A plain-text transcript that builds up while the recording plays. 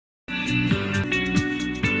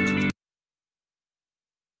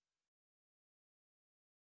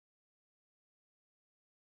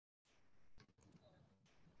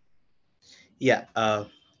Yeah,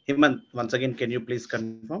 Hemant, once again, can you please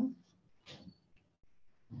confirm?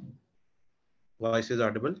 Voice is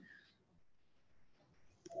audible.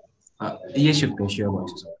 Yes, Yukesh, your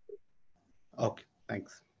voice is Okay,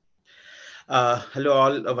 thanks. Hello,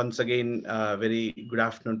 all. Once again, very good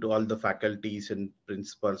afternoon to all the faculties and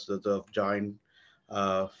principals that have joined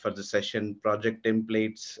for the session Project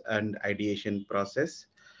Templates and Ideation Process.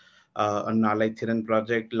 A Nalai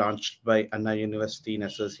project launched by Anna University in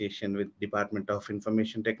association with Department of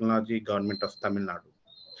Information Technology, Government of Tamil Nadu.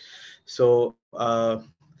 So,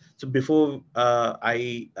 so before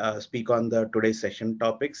I speak on the today's session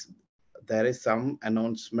topics, there is some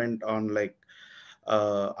announcement on like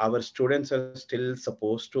our students are still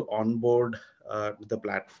supposed to onboard the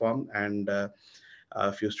platform, and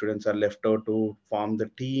a few students are left out to form the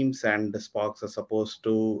teams, and the sparks are supposed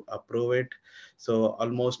to approve it. So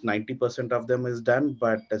almost 90% of them is done,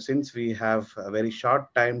 but since we have a very short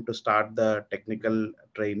time to start the technical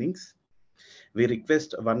trainings, we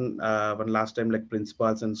request one last time, like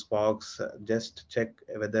principals and sparks, just check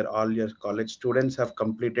whether all your college students have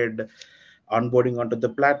completed onboarding onto the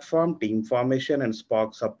platform, team formation, and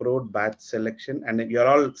Sparks approved, batch selection, and you're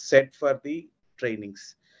all set for the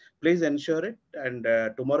trainings. Please ensure it. And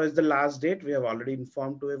tomorrow is the last date. We have already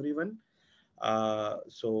informed to everyone.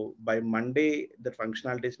 So by Monday, the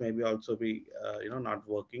functionalities maybe also be not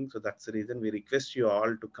working. So that's the reason we request you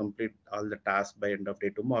all to complete all the tasks by end of day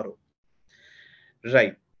tomorrow.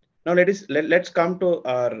 Right. Now let's come to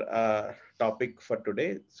our topic for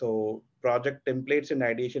today. So project templates and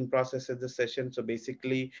ideation process is the session. So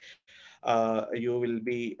basically, you will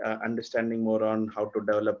be understanding more on how to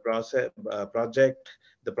develop project,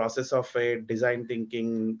 the process of it, design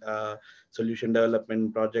thinking, solution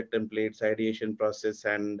development, project templates, ideation process,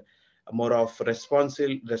 and more of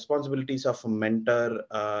responsibilities of a mentor.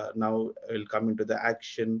 Now will come into the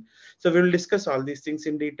action. So we will discuss all these things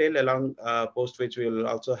in detail along post which we will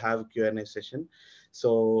also have Q&A session.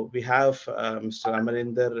 So we have Mr.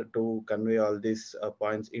 Amarinder to convey all these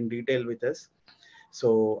points in detail with us.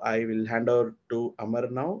 So I will hand over to Amar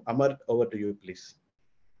now. Amar, over to you, please.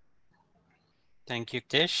 Thank you,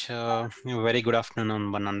 Tesh. Very good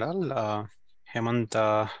afternoon, Banandal.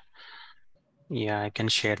 Hemant, yeah, I can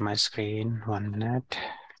share my screen. 1 minute.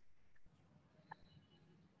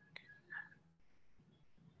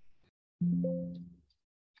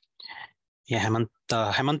 Yeah,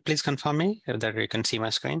 Hemant, please confirm me that you can see my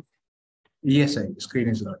screen. Yes, sir. Screen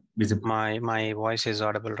is not visible. My voice is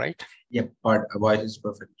audible, right? Yep, but voice is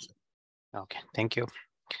perfect, sir. Okay, thank you.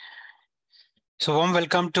 So warm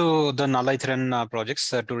welcome to the Nalai projects.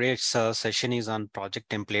 Today's session is on project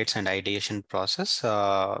templates and ideation process.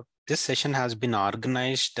 This session has been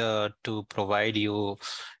organized to provide you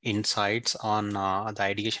insights on the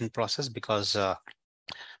ideation process, because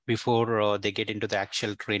before they get into the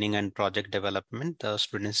actual training and project development, the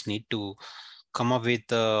students need to come up with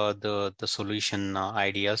the solution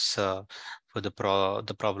ideas for the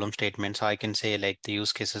problem statements. I can say like the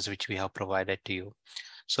use cases which we have provided to you.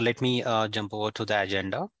 So let me jump over to the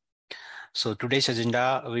agenda. So today's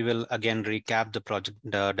agenda, we will again recap the project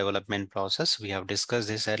development process. We have discussed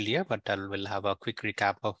this earlier, but I will have a quick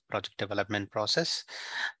recap of project development process.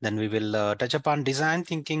 Then we will touch upon design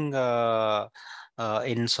thinking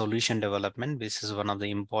in solution development. This is one of the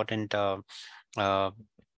important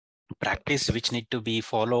practice which need to be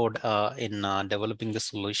followed in developing the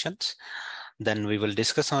solutions. Then we will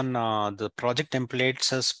discuss on the project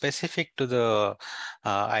templates specific to the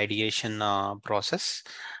ideation process,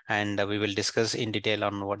 and we will discuss in detail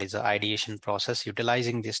on what is the ideation process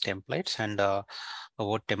utilizing these templates, and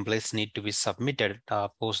what templates need to be submitted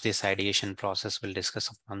post this ideation process. We'll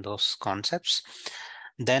discuss on those concepts.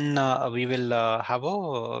 Then we will have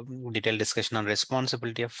a detailed discussion on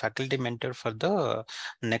responsibility of faculty mentor for the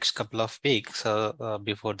next couple of weeks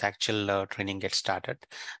before the actual training gets started.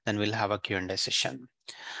 Then we'll have a Q&A session.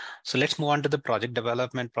 So let's move on to the project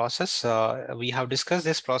development process. We have discussed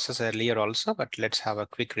this process earlier also, but let's have a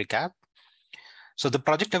quick recap. So the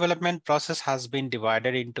project development process has been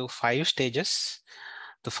divided into 5 stages.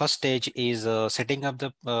 The first stage is setting up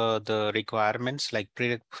the requirements, like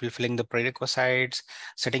fulfilling the prerequisites,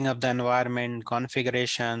 setting up the environment,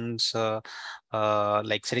 configurations,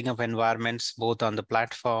 like setting up environments both on the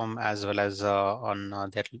platform as well as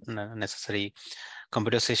on their necessary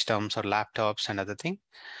computer systems or laptops and other thing.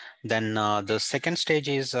 Then the second stage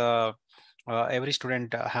is every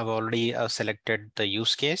student have already selected the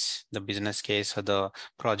use case, the business case, or the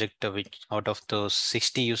project, which out of those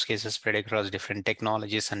 60 use cases spread across different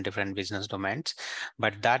technologies and different business domains.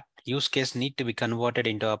 But that use case need to be converted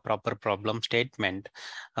into a proper problem statement.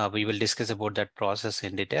 We will discuss about that process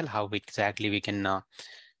in detail, how exactly we can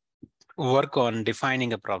work on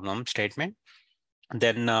defining a problem statement.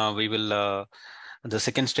 Then we will the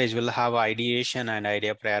second stage will have ideation and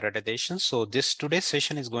idea prioritization. So this today's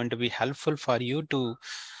session is going to be helpful for you to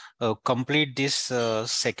complete this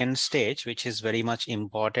second stage, which is very much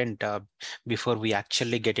important before we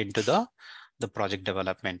actually get into the project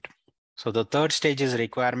development. So the third stage is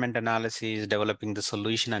requirement analysis, developing the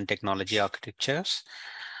solution and technology architectures.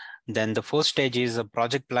 Then the fourth stage is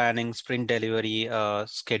project planning, sprint delivery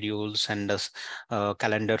schedules, and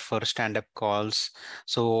calendar for stand-up calls.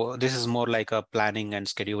 So this is more like a planning and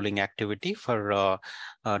scheduling activity for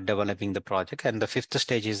developing the project. And the fifth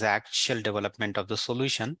stage is actual development of the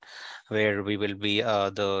solution, where we will be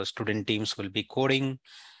the student teams will be coding,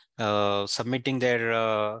 submitting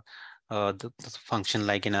their the function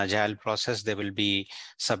like in agile process. They will be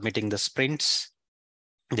submitting the sprints.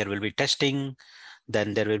 There will be testing,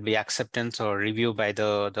 then there will be acceptance or review by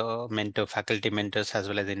the mentor, faculty mentors, as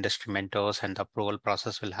well as industry mentors, and the approval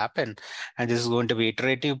process will happen. And this is going to be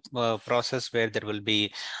iterative process where there will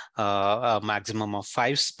be a maximum of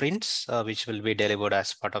 5 sprints, which will be delivered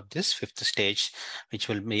as part of this fifth stage, which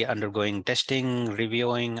will be undergoing testing,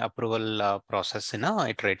 reviewing, approval process in a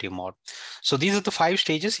iterative mode. So these are the 5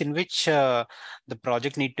 stages in which the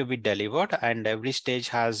project need to be delivered, and every stage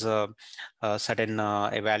has certain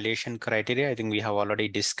evaluation criteria. I think we have already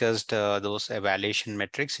discussed those evaluation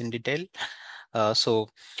metrics in detail. So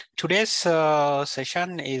today's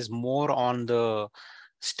session is more on the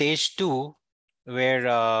stage 2, where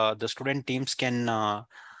the student teams can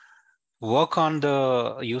work on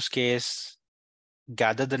the use case,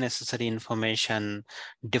 gather the necessary information,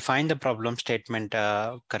 define the problem statement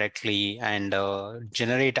correctly, and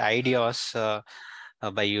generate ideas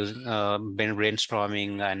by using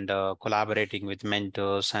brainstorming and collaborating with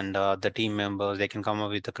mentors and the team members. They can come up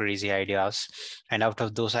with the crazy ideas, and out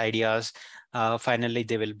of those ideas, finally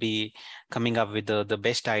they will be coming up with the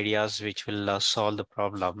best ideas which will solve the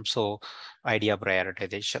problem. So idea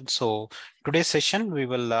prioritization. So today's session we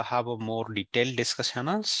will have a more detailed discussion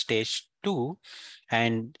on stage 2,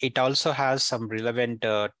 and it also has some relevant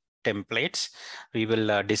templates. We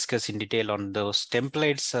will discuss in detail on those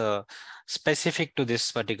templates specific to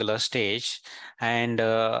this particular stage, and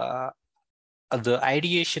the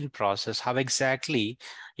ideation process, how exactly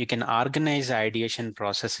you can organize the ideation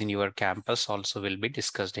process in your campus also will be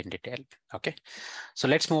discussed in detail. Okay, so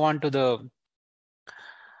let's move on to the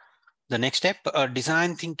next step,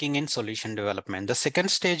 design thinking and solution development. The second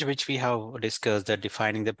stage, which we have discussed, the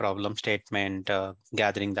defining the problem statement,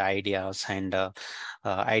 gathering the ideas, and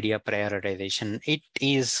idea prioritization, it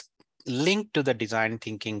is linked to the design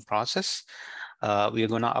thinking process. We are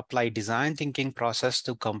going to apply design thinking process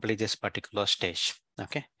to complete this particular stage.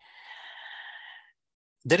 Okay.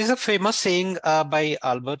 There is a famous saying by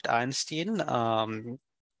Albert Einstein.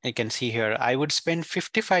 You can see here, I would spend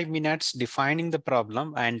 55 minutes defining the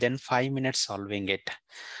problem and then 5 minutes solving it.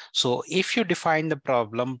 So if you define the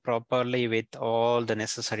problem properly with all the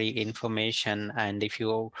necessary information, and if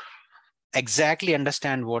you exactly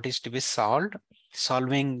understand what is to be solved,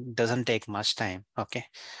 solving doesn't take much time. Okay,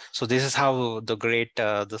 so this is how the great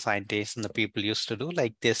the scientists and the people used to do.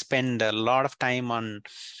 Like, they spend a lot of time on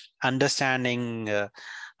understanding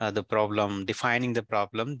the problem, defining the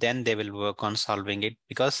problem, then they will work on solving it,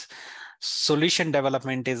 because solution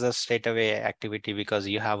development is a straightaway activity, because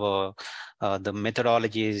you have the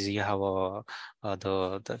methodologies, you have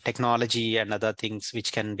the technology and other things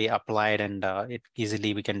which can be applied, and it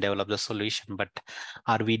easily we can develop the solution. But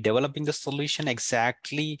are we developing the solution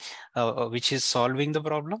exactly which is solving the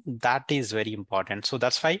problem? That is very important. So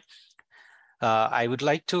that's why I would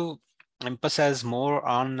like to emphasize more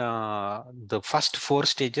on the first 4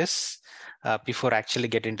 stages before actually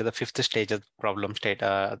get into the 5th stage of problem state.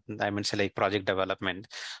 I mean, say like project development.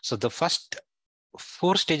 So the first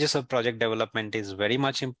 4 stages of project development is very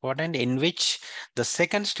much important, in which the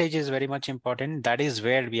second stage is very much important. That is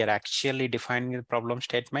where we are actually defining the problem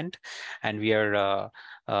statement, and we are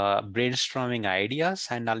brainstorming ideas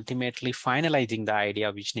and ultimately finalizing the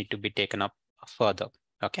idea which need to be taken up further.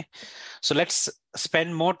 Okay, so let's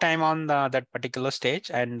spend more time on that particular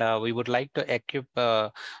stage, and we would like to equip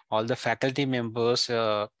all the faculty members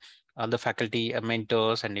the faculty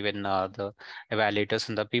mentors and even the evaluators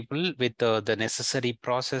and the people with the necessary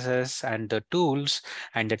processes and the tools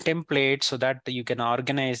and the templates so that you can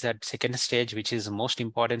organize that second stage, which is the most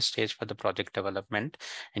important stage for the project development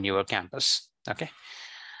in your campus. Okay.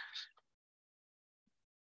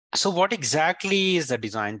 So what exactly is the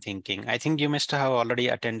design thinking? I think you must have already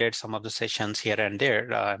attended some of the sessions here and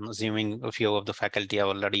there. I'm assuming a few of the faculty have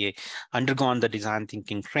already undergone the design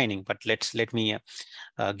thinking training, but let me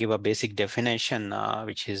give a basic definition,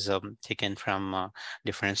 which is taken from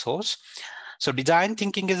different source. So design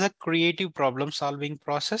thinking is a creative problem solving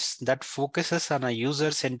process that focuses on a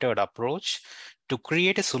user-centered approach to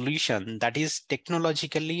create a solution that is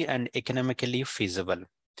technologically and economically feasible.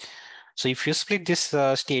 So if you split this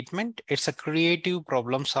statement, it's a creative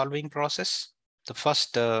problem solving process. The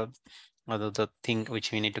first the thing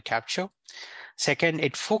which we need to capture. Second,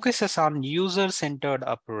 it focuses on user-centered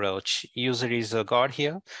approach. User is a god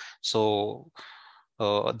here. So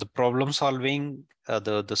the problem solving,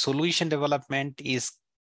 the solution development is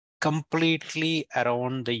completely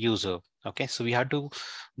around the user. Okay, so we have to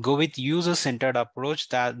go with user-centered approach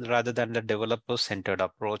that rather than the developer-centered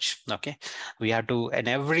approach. Okay, we have to, in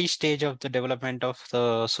every stage of the development of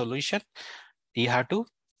the solution, you have to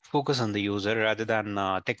focus on the user rather than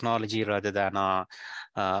technology, rather than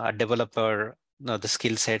a developer, the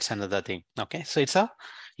skill sets and other thing. Okay, so it's a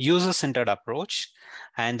user-centered approach,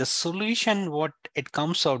 and the solution, what it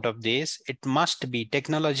comes out of this, it must be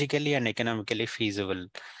technologically and economically feasible.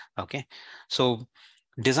 Okay, so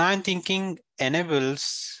design thinking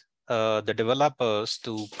enables the developers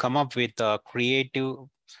to come up with creative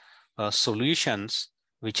solutions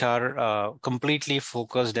which are completely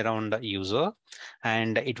focused around the user,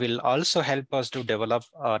 and it will also help us to develop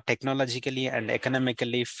a technologically and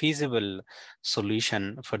economically feasible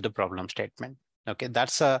solution for the problem statement. Okay,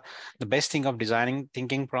 that's the best thing of designing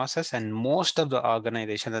thinking process, and most of the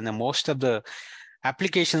organization and most of the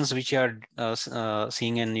applications which you are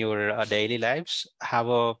seeing in your daily lives have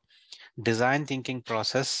a design thinking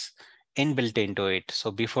process inbuilt into it.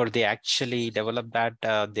 So before they actually develop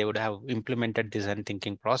that, they would have implemented design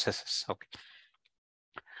thinking processes. Okay.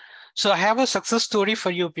 So I have a success story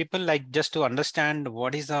for you people, like just to understand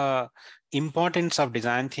what is the importance of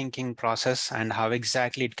design thinking process and how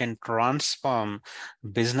exactly it can transform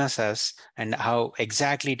businesses and how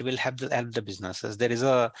exactly it will help the businesses. There is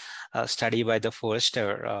a study by the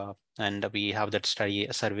Forrester, and we have that study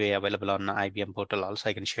survey available on IBM portal also.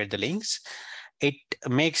 I can share the links. It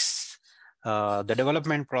makes the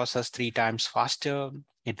development process 3 times faster.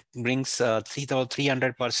 It brings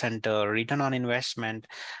 300% return on investment,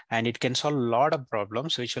 and it can solve a lot of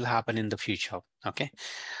problems which will happen in the future. Okay,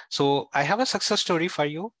 so I have a success story for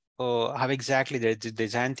you. How exactly the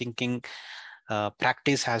design thinking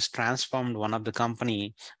practice has transformed one of the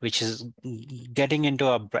company which is getting into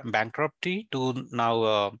a bankruptcy to now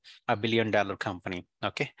a $1 billion company.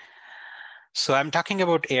 Okay, so I'm talking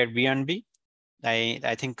about Airbnb.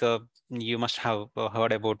 I think you must have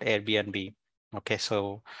heard about Airbnb. Okay,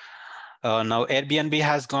 so now Airbnb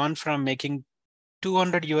has gone from making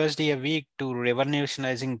 200 USD a week to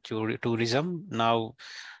revolutionizing tourism. Now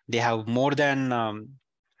they have more than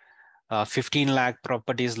 15 lakh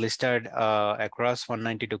properties listed across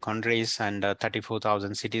 192 countries and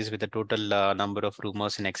 34,000 cities, with a total number of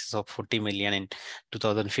roomers in excess of 40 million in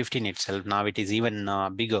 2015 itself. Now it is even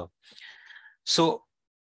bigger. So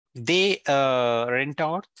they rent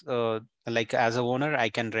out, like as a owner, I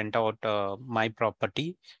can rent out my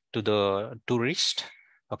property to the tourist.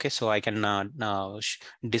 Okay, so I can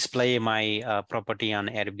display my property on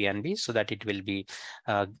Airbnb so that it will be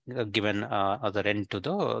given the rent to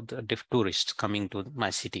the tourists coming to my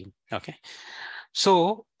city. Okay,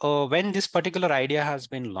 so when this particular idea has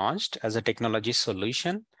been launched as a technology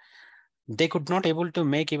solution, they could not able to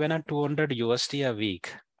make even a 200 USD a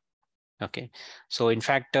week. Okay, so in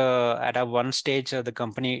fact, at a one stage, the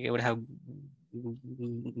company would have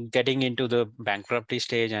getting into the bankruptcy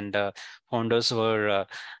stage, and founders were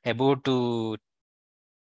about to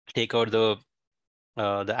take out the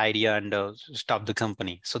idea and stop the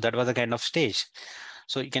company. So that was a kind of stage.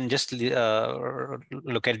 So you can just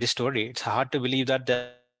look at the story. It's hard to believe that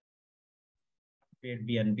the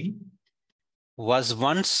Airbnb was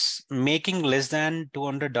once making less than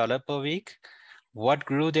 $200 per week. What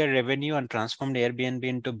grew their revenue and transformed Airbnb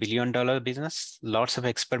into $1 billion business? Lots of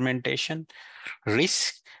experimentation,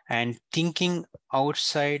 risk, and thinking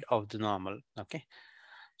outside of the normal. Okay.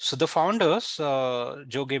 So the founders, Joe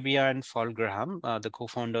Gebbia and Paul Graham, the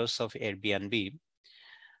co-founders of Airbnb,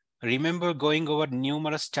 remember going over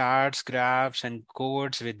numerous charts, graphs, and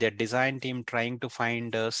codes with their design team trying to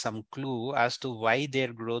find some clue as to why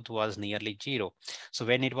their growth was nearly zero. So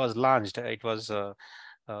when it was launched, it was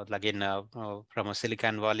again from a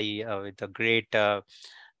Silicon Valley with a great uh,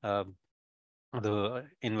 the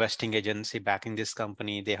investing agency backing this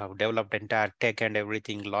company. They have developed entire tech and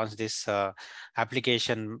everything, launched this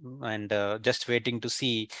application, and just waiting to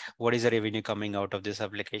see what is the revenue coming out of this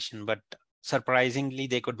application. But surprisingly,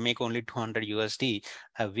 they could make only 200 USD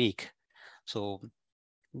a week. So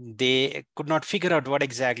they could not figure out what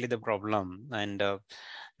exactly the problem. And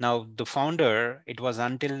now the founder, it was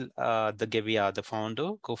until the Gevia, the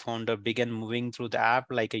founder, co-founder, began moving through the app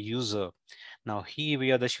like a user. Now he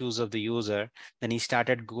wear the shoes of the user. Then he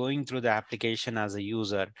started going through the application as a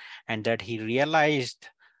user, and that he realized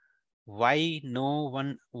why no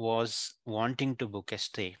one was wanting to book a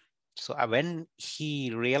stay. So when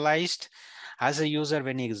he realized as a user,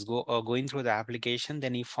 when he is going through the application,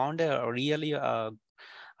 then he found a really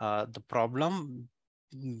the problem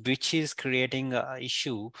which is creating a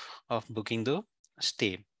issue of booking the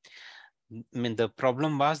stay. I mean, the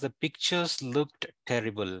problem was the pictures looked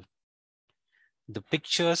terrible. The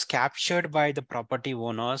pictures captured by the property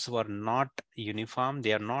owners were not uniform.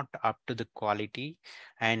 They are not up to the quality.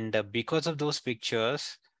 And because of those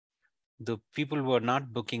pictures, the people were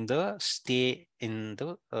not booking the stay in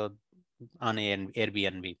the on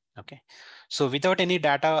Airbnb. Okay. So without any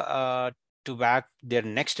data to back their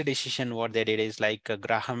next decision, what they did is like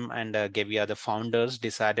Graham and Gevia, the founders,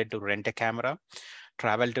 decided to rent a camera,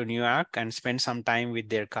 travel to New York, and spend some time with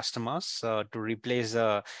their customers to replace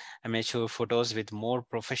amateur photos with more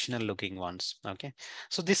professional looking ones. Okay.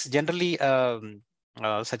 So this generally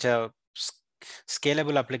such a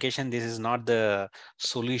scalable application, this is not the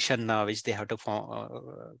solution which they have to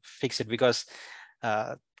fix it, because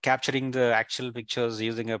capturing the actual pictures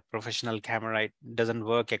using a professional camera, it doesn't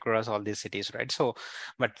work across all these cities, right? So,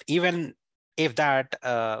 but even if that,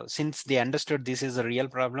 since they understood this is a real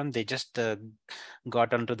problem, they just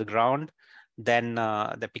got onto the ground. Then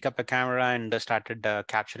they pick up a camera and started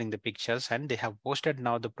capturing the pictures, and they have posted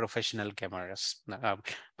now the professional cameras,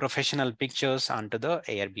 professional pictures onto the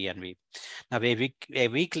Airbnb. Now, a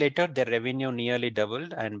week later, their revenue nearly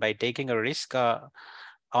doubled, and by taking a risk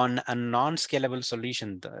on a non-scalable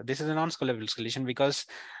solution. This is a non-scalable solution because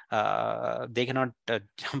they cannot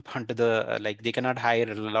jump onto the, like they cannot hire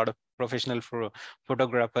a lot of professional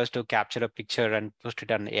photographers to capture a picture and post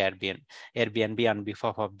it on Airbnb on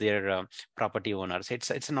behalf of their property owners. It's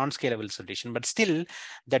a non-scalable solution, but still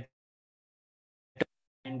that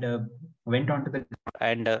and went on to the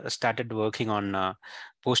and started working on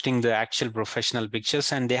posting the actual professional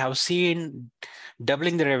pictures, and they have seen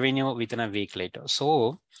doubling the revenue within a week later.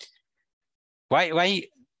 So why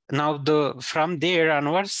now from there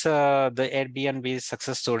onwards, the Airbnb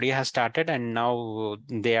success story has started, and now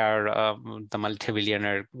they are the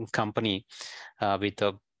multi-billionaire company with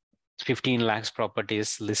 15 lakhs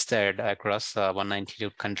properties listed across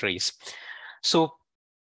 192 countries. So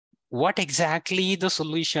what exactly the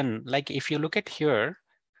solution? Like if you look at here,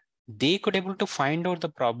 they could able to find out the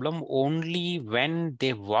problem only when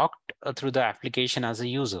they walked through the application as a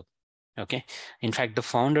user. Okay. In fact, the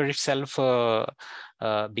founder itself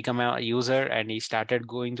become a user, and he started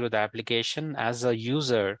going through the application as a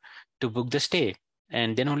user to book the stay.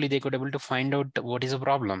 And then only they could able to find out what is the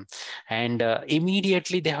problem. And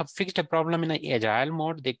immediately they have fixed a problem in an agile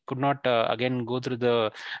mode. They could not again go through the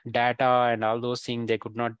data and all those things. They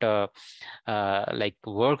could not like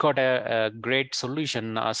work out a great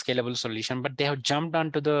solution, a scalable solution, but they have jumped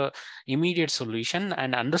onto the immediate solution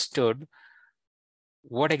and understood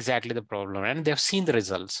what exactly the problem, and they've seen the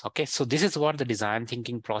results. Okay, so this is what the design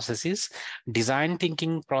thinking process is. Design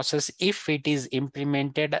thinking process, if it is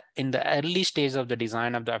implemented in the early stage of the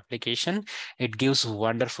design of the application, it gives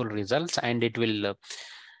wonderful results, and it will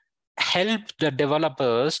help the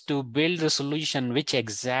developers to build the solution which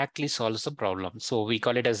exactly solves the problem. So we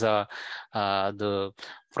call it as a the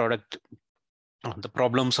product the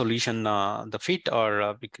problem solution the fit,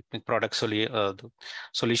 or product the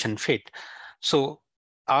solution fit. So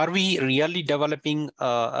are we really developing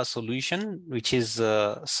a solution which is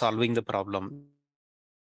solving the problem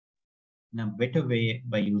in a better way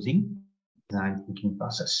by using design thinking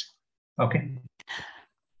process? Okay.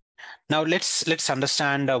 Now let's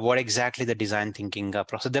understand what exactly the design thinking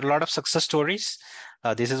process. There are a lot of success stories.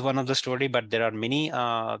 This is one of the story, but there are many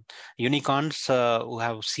unicorns who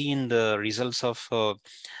have seen the results of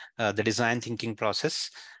the design thinking process.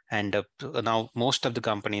 And now most of the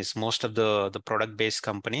companies, most of the product-based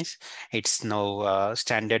companies, it's now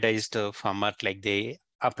standardized format. Like they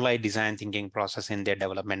apply design thinking process in their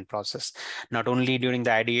development process, not only during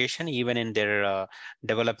the ideation, even in their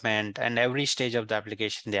development and every stage of the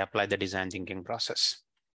application, they apply the design thinking process.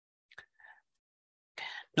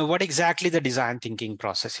 Now, what exactly the design thinking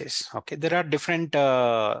process is? Okay, there are different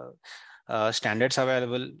standards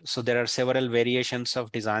available. So there are several variations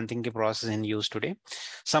of design thinking process in use today.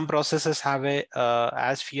 Some processes have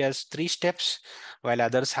as few as 3 steps, while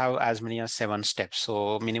others have as many as 7 steps.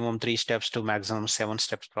 So minimum 3 steps to maximum 7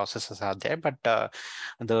 steps processes are there. But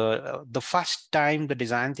the first time the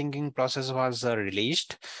design thinking process was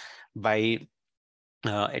released by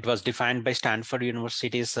it was defined by Stanford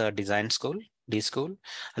University's design school, D School.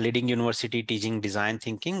 A leading university teaching design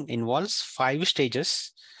thinking involves 5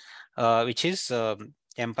 stages, which is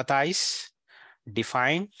empathize,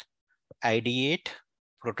 define, ideate,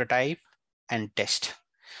 prototype, and test.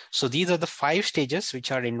 So these are the 5 stages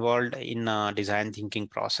which are involved in design thinking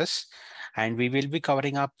process. And we will be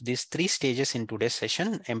covering up these 3 stages in today's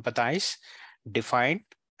session: empathize, define,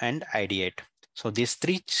 and ideate. So these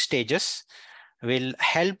 3 stages will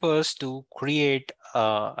help us to create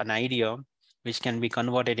an idea which can be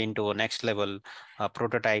converted into a next level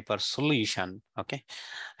prototype or solution. Okay,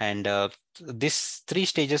 and these 3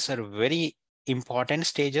 stages are very important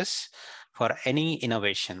stages for any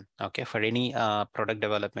innovation. Okay, for any product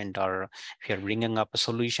development, or if you're bringing up a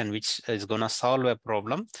solution which is going to solve a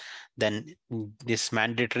problem, then it's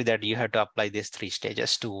mandatory that you have to apply these 3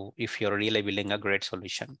 stages to, if you're really building a great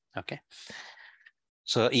solution. Okay.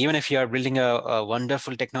 So even if you are building a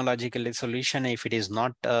wonderful technological solution, if it is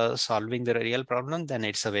not solving the real problem, then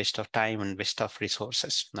it's a waste of time and waste of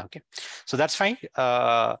resources. Okay, so that's fine.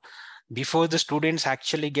 Before the students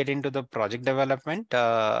actually get into the project development,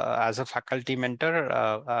 as a faculty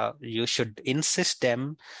mentor, you should insist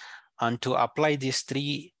them on to apply these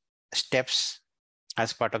 3 steps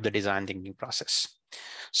as part of the design thinking process.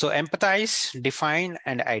 So empathize, define,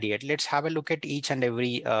 and ideate. Let's have a look at each and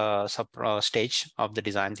every stage of the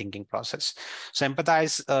design thinking process. So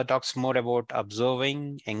empathize talks more about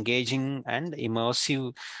observing, engaging, and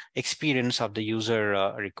immersive experience of the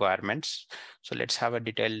user requirements. So let's have a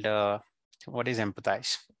detailed, what is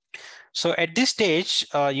empathize? So at this stage,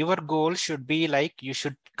 your goal should be like, you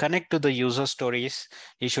should connect to the user stories.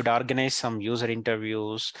 You should organize some user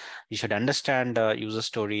interviews. You should understand user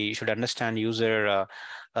story. You should understand user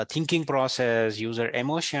thinking process, user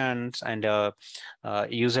emotions, and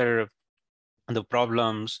user the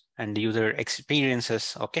problems and user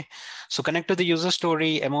experiences. Okay, so connect to the user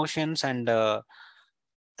story, emotions, and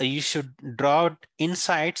you should draw out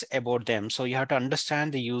insights about them. So you have to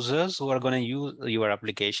understand the users who are going to use your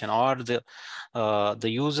application, or the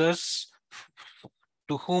users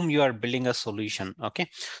to whom you are building a solution. Okay,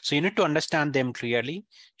 so you need to understand them clearly. You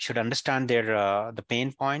should understand their the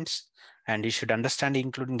pain points, and you should understand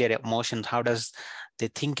including their emotions. How does they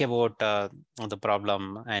think about the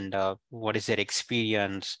problem, and what is their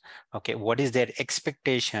experience? Okay, what is their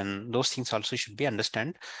expectation? Those things also should be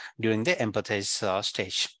understood during the empathize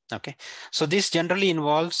stage. Okay, so this generally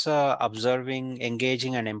involves observing,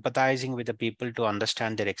 engaging, and empathizing with the people to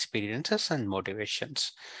understand their experiences and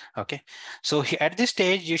motivations. Okay, so at this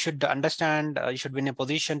stage, you should understand, you should be in a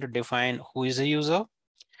position to define who is the user,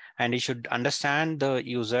 and you should understand the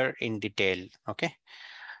user in detail. Okay,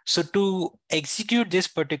 so to execute this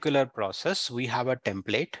particular process, we have a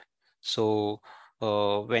template. So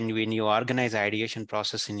when you organize ideation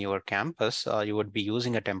process in your campus, you would be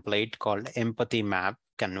using a template called empathy map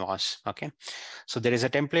canvas. Okay, so there is a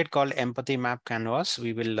template called empathy map canvas.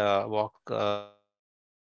 We will walk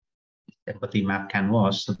empathy map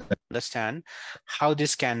canvas so that understand how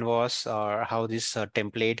this canvas or how this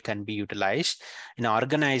template can be utilized in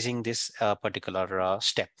organizing this particular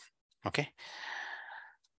step. Okay,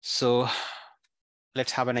 so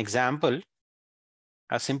let's have an example.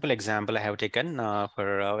 A simple example I have taken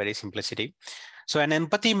for very simplicity. So an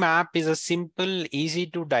empathy map is a simple, easy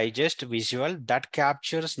to digest visual that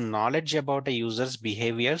captures knowledge about a user's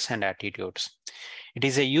behaviors and attitudes. It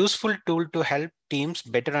is a useful tool to help teams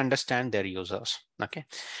better understand their users. Okay,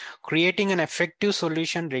 creating an effective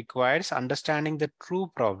solution requires understanding the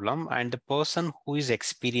true problem and the person who is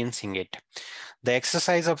experiencing it. The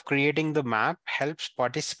exercise of creating the map helps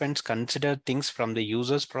participants consider things from the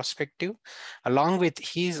user's perspective, along with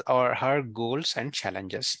his or her goals and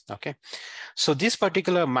challenges. Okay, so this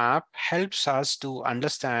particular map helps us to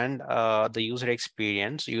understand the user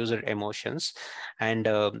experience, user emotions, and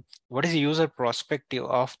what is the user perspective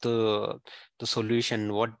of the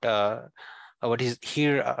solution, what is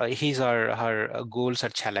here, his or her goals or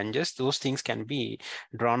challenges, those things can be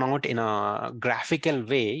drawn out in a graphical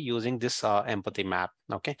way using this empathy map.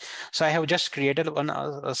 Okay, so I have just created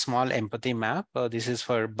a small empathy map. This is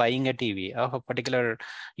for buying a TV of a particular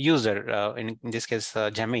user. In this case,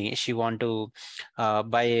 Jamie, she want to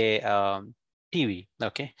buy a TV.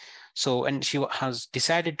 Okay, so and she has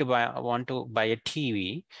decided to want to buy a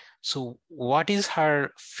TV. So what is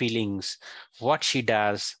her feelings, what she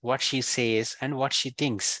does, what she says, and what she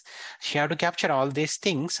thinks? She have to capture all these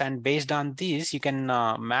things, and based on these, you can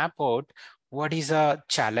map out what is a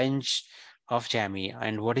challenge of Jamie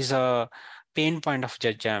and what is a pain point of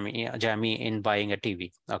Jamie in buying a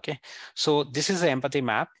TV. Okay, so this is the empathy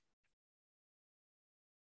map.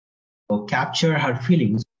 So capture her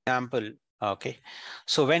feelings. Example. Okay,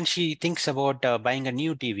 so when she thinks about buying a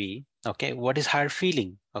new TV, okay, what is her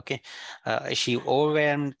feeling? Okay, is she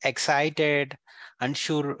overwhelmed, excited,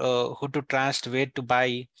 unsure who to trust, where to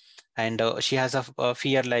buy, and she has a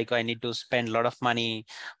fear like I need to spend a lot of money,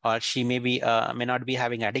 or she may not be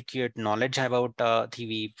having adequate knowledge about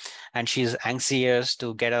TV, and she's anxious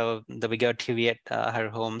to get the bigger TV at her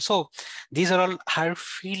home. So these are all her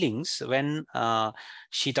feelings when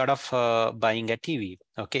she thought of buying a TV.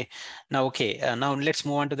 Okay, now let's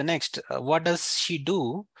move on to the next. What does she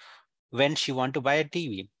do when she want to buy a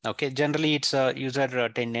TV? Okay, generally it's a user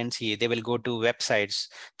tendency. They will go to websites,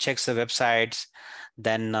 checks the websites,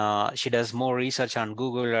 then she does more research on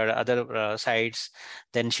Google or other sites.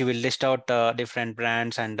 Then she will list out different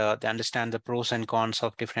brands and they understand the pros and cons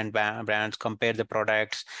of different brands, compare the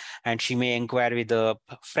products, and she may inquire with the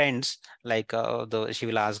friends, like she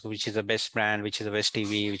will ask which is the best brand, which is the best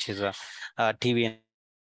TV, which is a TV.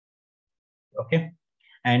 Okay,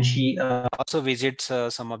 and she also visits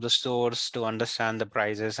some of the stores to understand the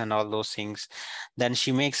prices and all those things. Then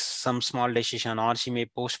she makes some small decision, or she may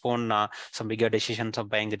postpone some bigger decisions of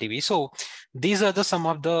buying the TV. So these are some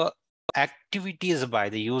of the activities by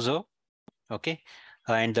the user. Okay,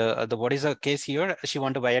 and the what is the case here? She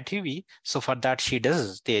want to buy a TV, so for that she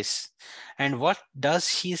does this. And what does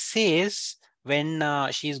she says when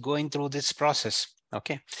she is going through this process?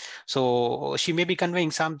 Okay, so she may be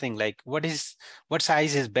conveying something like what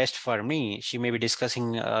size is best for me. She may be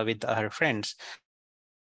discussing with her friends.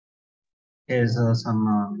 is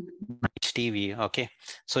some TV. Okay,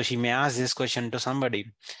 so she may ask this question to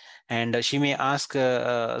somebody, and she may ask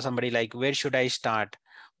somebody like, where should I start?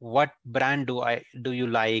 What brand do you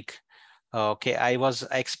like? Okay, I was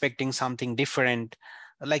expecting something different.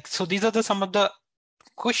 Like, so these are some of the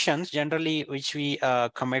questions generally which we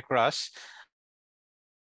come across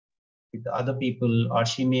with other people, or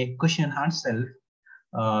she may question herself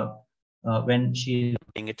when she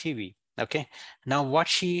buying a TV. Okay, now what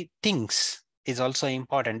she thinks is also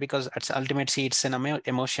important, because ultimately it's an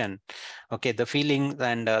emotion. Okay, the feeling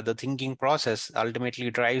and the thinking process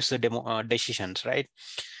ultimately drives the decisions, right?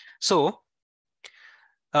 So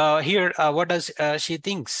here, what does she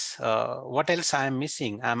thinks? What else I am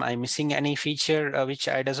missing? Am I missing any feature which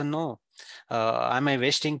I doesn't know? Am I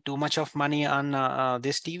wasting too much of money on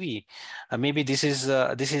this TV? Maybe this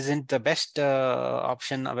isn't the best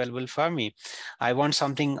option available for me. I want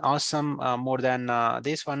something awesome more than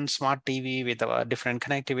this one smart TV with different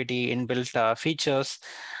connectivity, inbuilt features.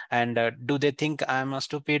 And do they think I'm a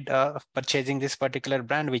stupid purchasing this particular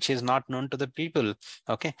brand which is not known to the people?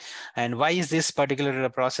 Okay, and why is this particular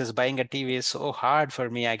process buying a TV is so hard for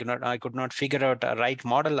me? I could not figure out a right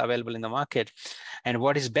model available in the market, and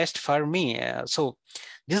what is best for me. So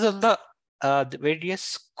these are the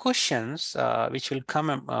various questions which will come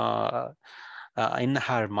in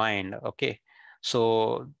her mind. Okay,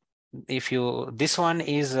 so if you this one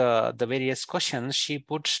is the various questions she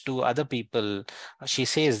puts to other people. She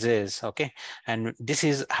says this. Okay, and this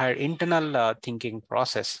is her internal thinking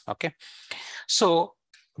process. Okay, so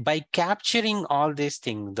by capturing all these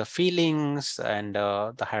things, the feelings and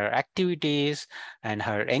her activities and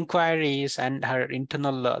her inquiries and her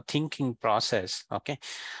internal thinking process, okay,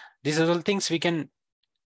 these are all things we can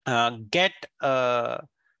get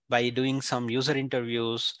by doing some user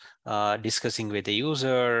interviews, discussing with the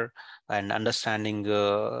user and understanding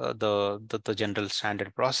the general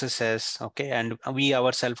standard processes. Okay, and we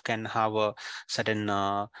ourselves can have a certain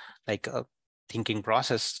like a thinking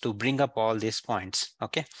process to bring up all these points.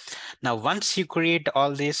 Okay, now once you create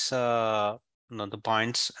all these the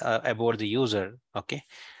points about the user, okay,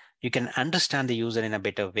 you can understand the user in a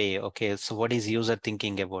better way. Okay, so what is user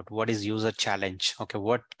thinking about? What is user challenge? Okay,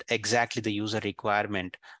 what exactly the user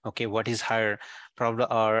requirement? Okay, what is her problem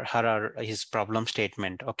or her or his problem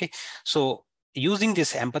statement? Okay, so using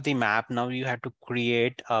this empathy map, now you have to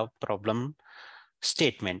create a problem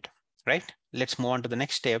statement, right? let's move on to the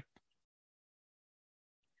next step.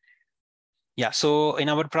 Yeah, so in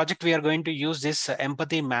our project, we are going to use this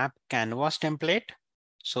empathy map canvas template.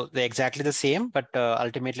 So they're exactly the same, but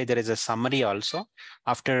ultimately there is a summary also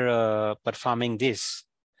after performing this.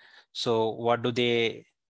 So what do they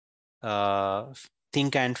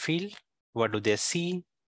think and feel? What do they see?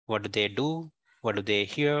 What do they do? What do they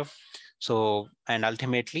hear? So, and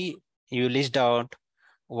ultimately you list out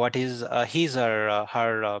what is his or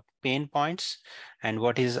her pain points and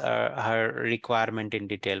what is her requirement in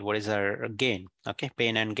detail, what is her gain. Okay,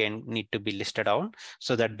 pain and gain need to be listed out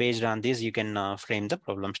so that based on this you can frame the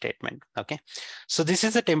problem statement. Okay, so this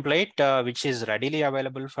is a template which is readily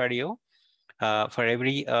available for you. For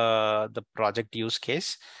every the project use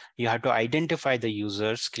case, you have to identify the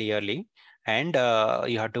users clearly, and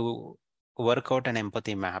you have to work out an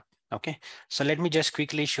empathy map. Okay, so let me just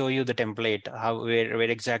quickly show you the template, how where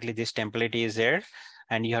exactly this template is there,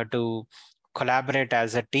 and you have to collaborate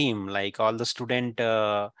as a team, like all the student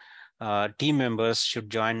team members should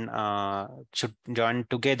join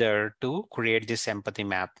together to create this empathy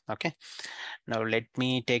map. Okay, now let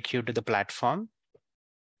me take you to the platform.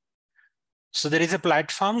 So there is a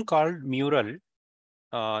platform called Mural.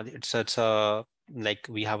 It's a like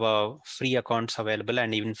we have a free accounts available,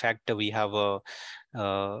 and in fact we have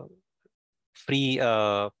a free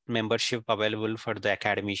membership available for the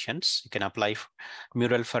academicians. You can apply for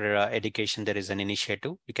Mural for education. There is an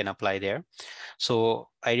initiative. You can apply there. So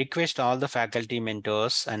I request all the faculty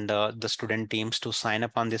mentors and the student teams to sign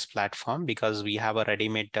up on this platform because we have a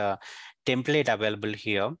ready-made template available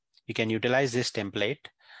here. You can utilize this template.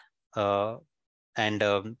 And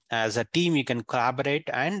as a team you can collaborate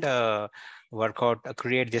and work out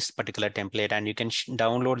create this particular template, and you can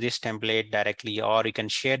download this template directly, or you can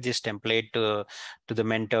share this template to the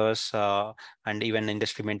mentors, and even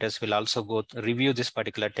industry mentors will also go review this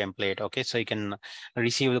particular template. Okay, so you can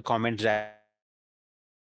receive the comments that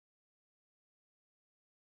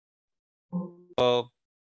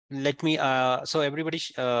let me so everybody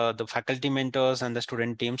the faculty mentors and the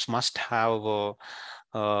student teams must have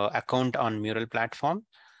account on Mural platform,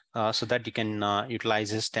 so that you can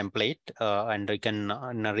utilize this template, and you can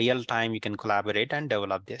in a real time you can collaborate and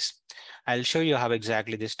develop this. I'll show you how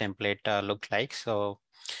exactly this template look like. So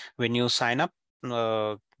when you sign up,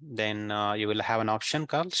 then you will have an option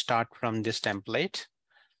called start from this template.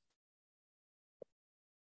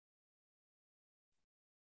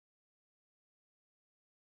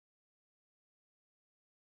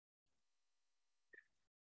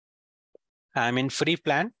 I'm in free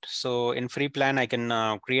plan. So in free plan, I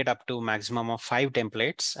can create up to maximum of 5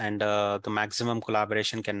 templates, and the maximum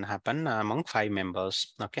collaboration can happen among 5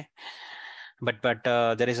 members. Okay. But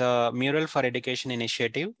there is a Mural for Education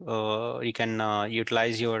initiative. You can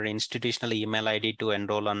utilize your institutional email ID to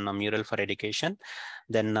enroll on Mural for Education.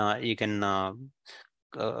 Then you can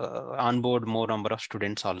onboard more number of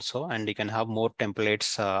students also, and you can have more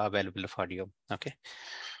templates available for you. Okay.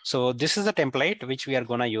 So this is the template which we are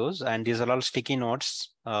going to use, and these are all sticky notes.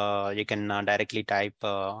 You can directly type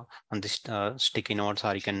on this sticky notes,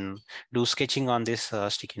 or you can do sketching on this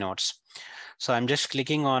sticky notes. So I'm just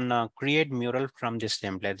clicking on create Mural from this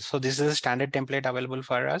template. So this is a standard template available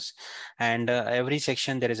for us, and every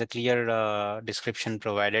section there is a clear description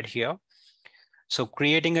provided here. So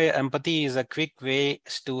creating a empathy is a quick way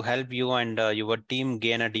to help you and your team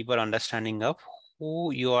gain a deeper understanding of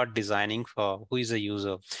who you are designing for, who is the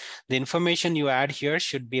user. The information you add here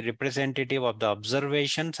should be representative of the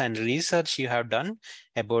observations and research you have done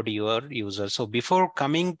about your user. So before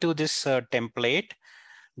coming to this template,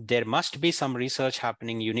 there must be some research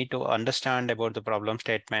happening. You need to understand about the problem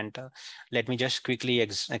statement. Let me just quickly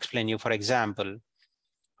explain you. For example,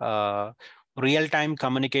 real-time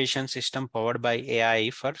communication system powered by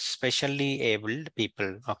AI for specially abled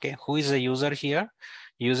people. Okay, who is the user here?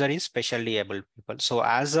 User is specially abled people. So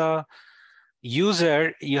as a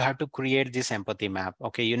user, you have to create this empathy map.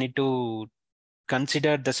 Okay, you need to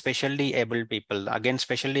consider the specially able people. Again,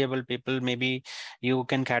 specially able people, maybe you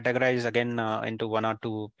can categorize again into 1 or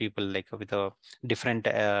 2 people like with a different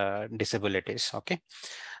disabilities. Okay,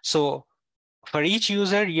 so for each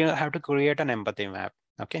user you have to create an empathy map.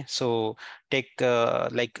 Okay, so take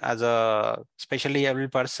like as a specially able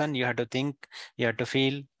person, you have to think, you have to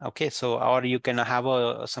feel. Okay, so or you can have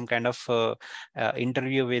a some kind of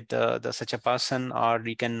interview with such a person, or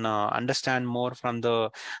you can understand more from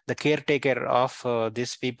the caretaker of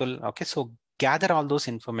these people. Okay, so gather all those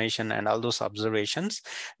information and all those observations,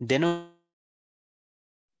 then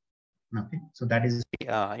Okay, so that is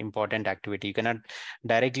important activity. You cannot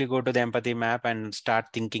directly go to the empathy map and start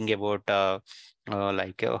thinking about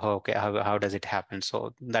okay, how does it happen?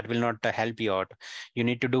 So that will not help you out. You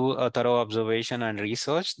need to do a thorough observation and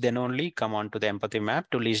research, then only come on to the empathy map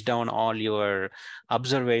to list down all your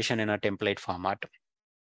observation in a template format.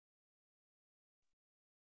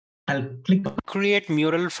 I'll click on Create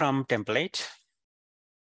mural from template.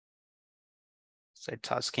 So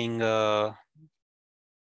it's asking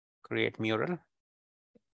create mural.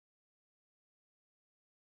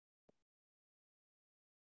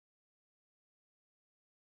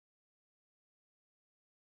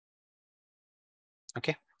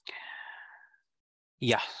 Okay.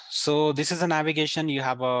 Yeah, so this is a navigation. You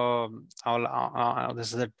have a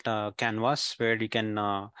this is a canvas where you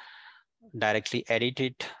can directly edit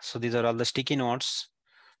it. So these are all the sticky notes.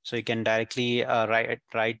 So you can directly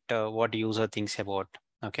write what user thinks about.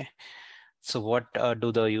 Okay, so what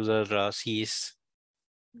do the user sees?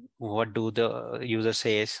 What do the user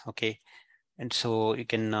says? Okay, and so you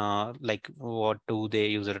can like what do the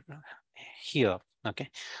user here? Okay,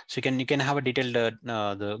 so you can have a detailed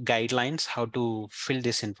the guidelines how to fill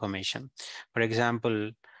this information. For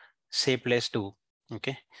example, say place do.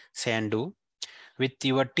 Okay, say and do. With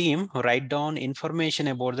your team, write down information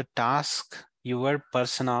about the task your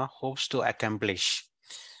persona hopes to accomplish,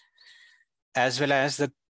 as well as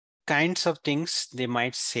the kinds of things they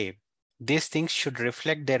might say. These things should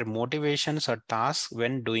reflect their motivations or tasks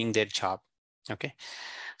when doing their job. Okay,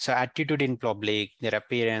 so attitude in public, their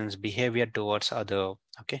appearance, behavior towards other.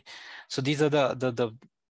 Okay, so these are the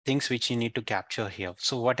things which you need to capture here.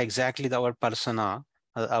 So what exactly our persona,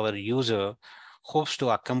 our user hopes to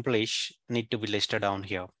accomplish need to be listed down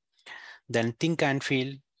here. Then think and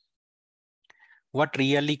feel what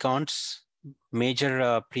really counts,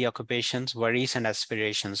 major preoccupations, worries, and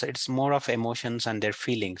aspirations. It's more of emotions and their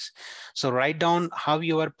feelings. So write down how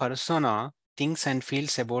your persona thinks and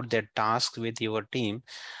feels about their tasks with your team,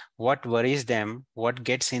 what worries them, what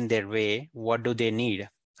gets in their way, what do they need.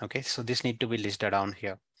 Okay, so this need to be listed down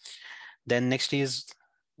here. Then next is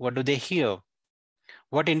what do they hear?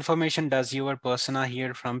 What information does your persona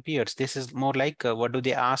hear from peers? This is more like what do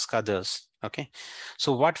they ask others? Okay,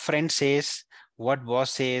 so what friend says, what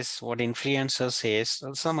boss says, what influencer says,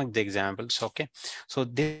 some of the examples. Okay, so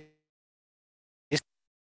this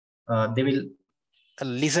they will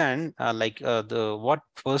listen the what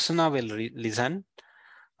persona will listen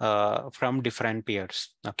from different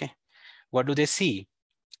peers. Okay, what do they see?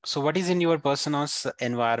 So what is in your persona's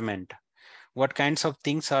environment? What kinds of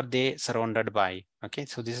things are they surrounded by? Okay,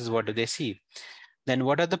 so this is what do they see. Then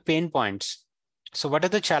what are the pain points? So what are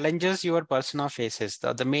the challenges your persona faces?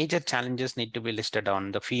 The major challenges need to be listed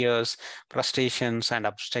on. The fears, frustrations, and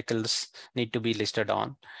obstacles need to be listed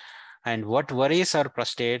on. And what worries or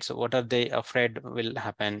frustrates, what are they afraid will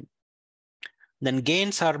happen? Then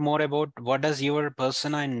gains are more about what does your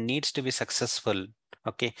persona needs to be successful.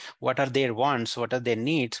 Okay, what are their wants, what are their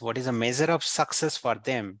needs, what is a measure of success for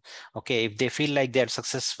them? Okay, if they feel like they're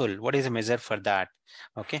successful, what is a measure for that?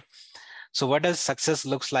 Okay, so what does success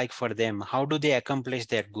looks like for them? How do they accomplish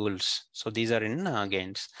their goals? So these are in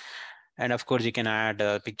gains. And of course, you can add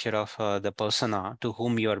a picture of the persona to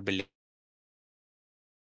whom you are building.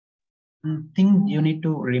 thing you need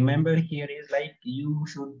to remember here is like you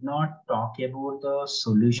should not talk about the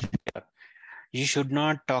solution. You should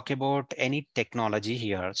not talk about any technology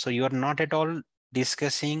here. So you are not at all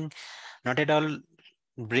discussing, not at all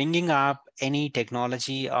bringing up any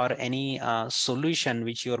technology or any solution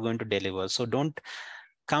which you are going to deliver. So don't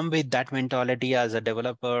come with that mentality as a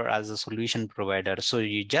developer, as a solution provider. So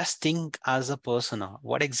you just think as a persona,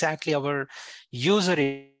 what exactly our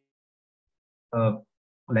user Uh,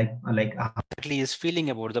 like exactly is feeling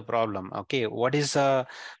about the problem. Okay, what is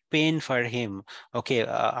pain for him? Okay,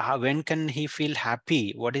 when can he feel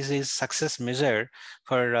happy? What is his success measure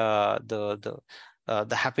for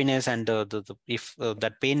the happiness and the if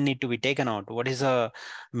that pain need to be taken out? What is a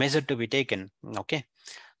measure to be taken? Okay,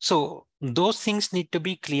 so those things need to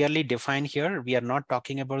be clearly defined here. We are not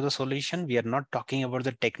talking about the solution. We are not talking about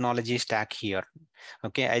the technology stack here.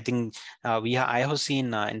 Okay, I think I have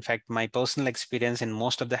seen, in fact, my personal experience in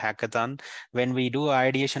most of the hackathon, when we do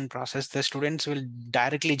ideation process, the students will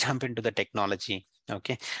directly jump into the technology.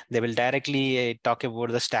 Okay, they will directly talk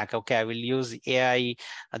about the stack. Okay, I will use AI,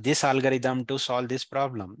 this algorithm to solve this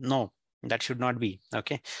problem. No, that should not be.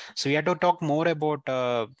 Okay, so we have to talk more about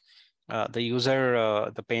the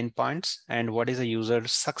user, the pain points, and what is a user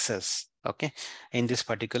success. Okay, in this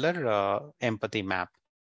particular empathy map.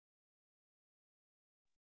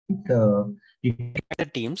 You can the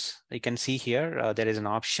teams. You can see here, there is an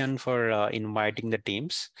option for inviting the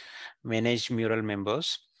teams, manage mural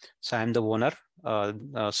members. So I'm the owner.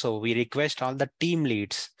 So we request all the team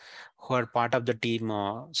leads who are part of the team.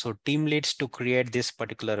 So team leads to create this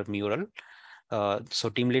particular mural. So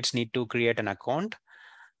team leads need to create an account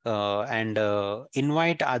and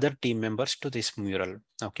invite other team members to this mural,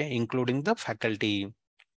 okay, including the faculty,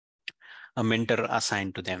 a mentor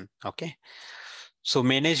assigned to them, okay. So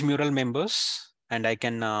manage mural members, and I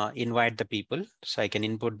can invite the people. So I can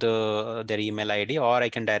input their email ID, or I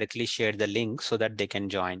can directly share the link so that they can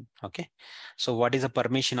join. Okay. So what is a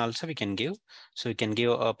permission also we can give? So we can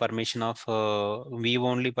give a permission of view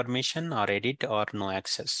only permission, or edit, or no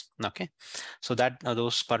access. Okay. So that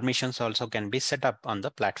those permissions also can be set up on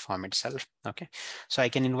the platform itself. Okay. So I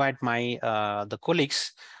can invite my the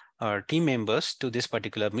colleagues or team members to this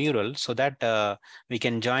particular mural so that we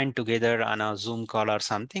can join together on a Zoom call or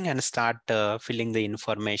something and start filling the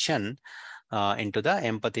information into the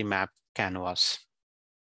empathy map canvas.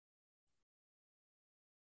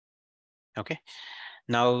 Okay.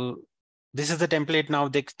 Now, this is the template. Now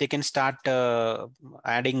they can start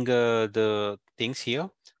adding the things here.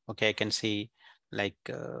 Okay, I can see like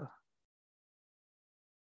I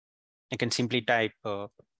can simply type.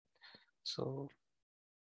 So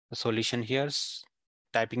the solution here is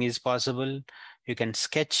typing is possible. You can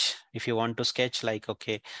sketch if you want to sketch, like,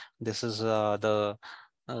 okay, this is the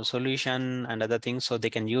solution and other things. So they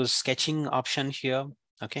can use sketching option here.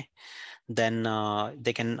 Okay. Then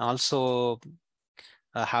they can also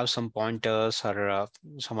have some pointers or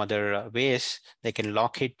some other ways they can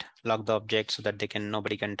lock the object so that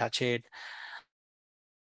nobody can touch it.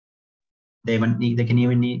 they can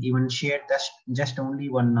even share just only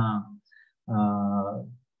one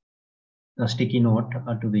a sticky note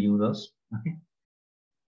to the users. Okay.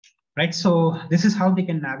 Right. So this is how they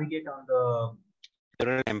can navigate on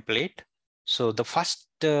the template. So the first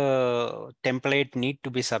template need to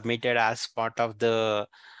be submitted as part of the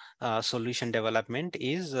solution development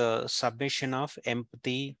is submission of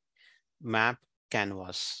empathy map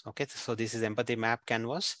canvas. Okay, so this is empathy map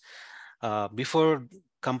canvas. Before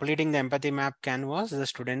completing the empathy map canvas, the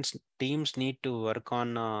students teams need to work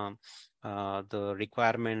on the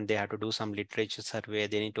requirement. They have to do some literature survey.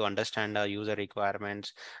 They need to understand user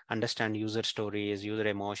requirements, understand user stories, user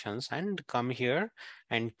emotions, and come here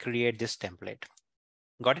and create this template.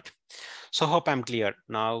 Got it? So hope I'm clear.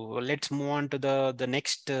 Now let's move on to the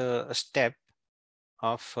next step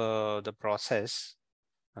of the process.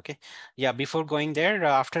 Okay. Yeah, before going there,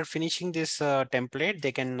 after finishing this template,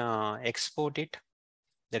 they can export it.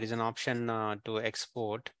 There is an option to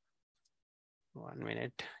export. 1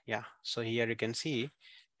 minute. Yeah. So here you can see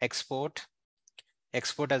export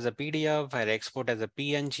as a PDF or export as a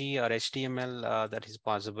PNG or HTML, that is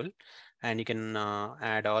possible. And you can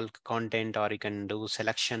add all content, or you can do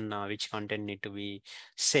selection which content need to be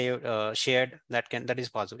saved, shared. That is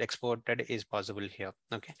possible. Exported is possible here.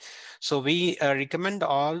 Okay. So we recommend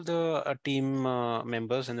all the team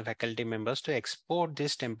members and the faculty members to export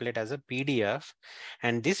this template as a PDF,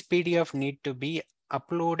 and this PDF need to be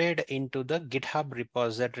uploaded into the GitHub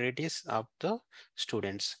repositories of the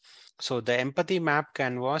students. So the empathy map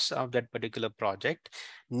canvas of that particular project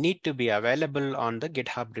need to be available on the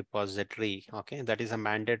GitHub repository. Okay, that is a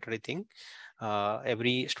mandatory thing.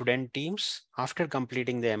 Every student teams, after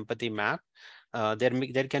completing the empathy map,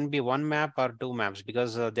 there can be one map or two maps,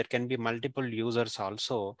 because there can be multiple users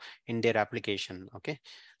also in their application. Okay,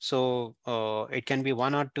 so it can be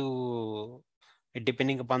one or two,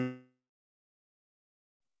 depending upon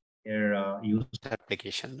their user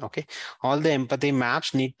application. Okay, all the empathy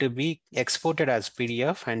maps need to be exported as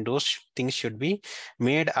PDF, and those things should be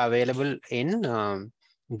made available in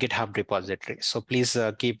GitHub repository. So please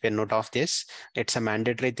keep a note of this. It's a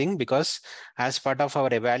mandatory thing, because as part of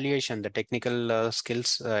our evaluation, the technical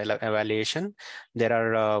skills evaluation, there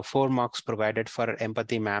are 4 marks provided for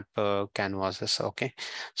empathy map canvases. Okay,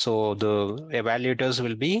 so the evaluators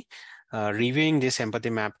will be reviewing this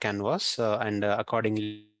empathy map canvas and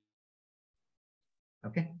accordingly.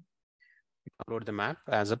 Okay, upload the map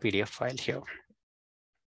as a PDF file here.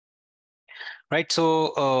 Right,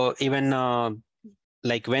 so even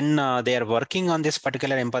like when they are working on this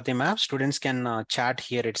particular empathy map, students can chat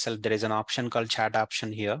here itself. There is an option called chat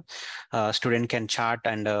option here. Student can chat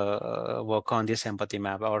and work on this empathy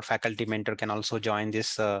map. Our faculty mentor can also join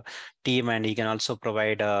this team, and he can also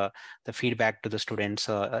provide the feedback to the students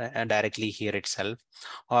directly here itself.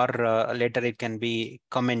 Or later it can be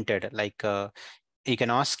commented, like you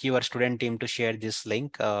can ask your student team to share this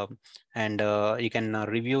link, and you can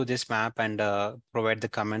review this map and provide the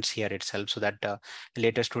comments here itself, so that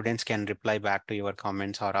later students can reply back to your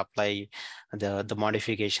comments or apply the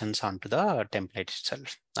modifications onto the template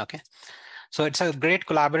itself. Okay, so it's a great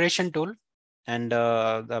collaboration tool, and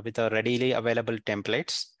with a readily available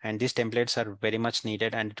templates, and these templates are very much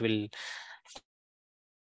needed, and it will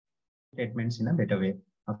statements in a better way.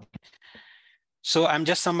 Okay. So I'm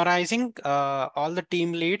just summarizing. All the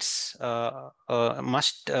team leads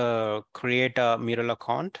must create a Mural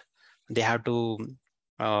account. They have to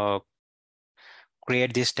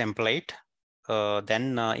create this template,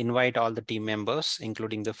 then invite all the team members,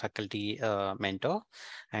 including the faculty mentor,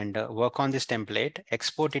 and work on this template,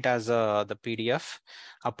 export it as the PDF,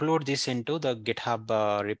 upload this into the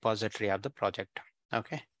GitHub repository of the project.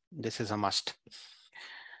 Okay, this is a must.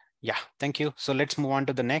 Yeah, thank you. So let's move on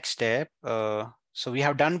to the next step. So we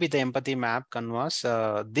have done with the empathy map canvas.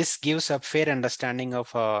 This gives a fair understanding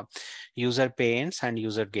of user pains and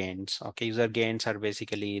user gains. Okay, user gains are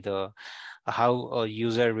basically the how a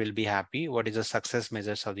user will be happy. What is the success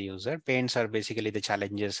measures of the user? Pains are basically the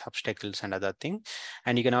challenges, obstacles, and other things.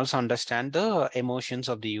 And you can also understand the emotions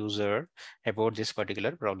of the user about this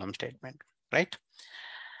particular problem statement, right?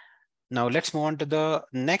 Now let's move on to the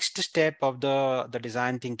next step of the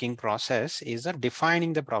design thinking process is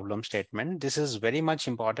defining the problem statement. This is very much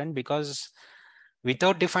important because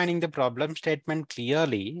without defining the problem statement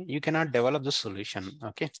clearly, you cannot develop the solution.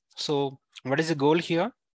 Okay, so what is the goal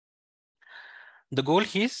here? The goal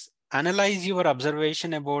is analyze your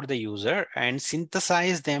observation about the user and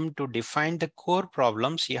synthesize them to define the core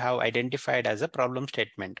problems you have identified as a problem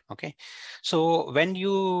statement. Okay, so when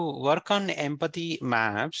you work on empathy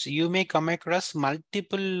maps, you may come across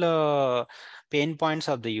multiple pain points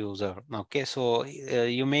of the user. Okay, so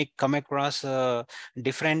you may come across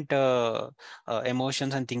different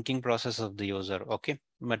emotions and thinking process of the user. Okay,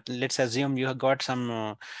 but let's assume you have got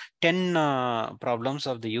some 10 problems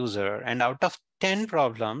of the user, and out of 10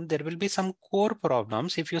 problems, there will be some core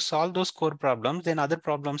problems. If you solve those core problems, then other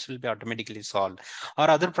problems will be automatically solved. Or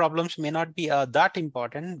other problems may not be that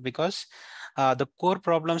important because the core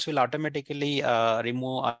problems will automatically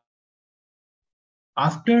remove.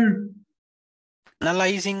 After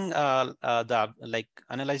Analyzing the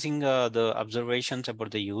observations about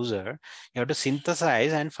the user, you have to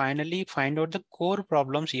synthesize and finally find out the core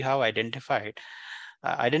problems you have identified.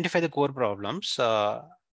 Identify the core problems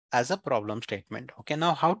as a problem statement. Okay,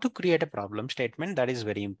 now how to create a problem statement? That is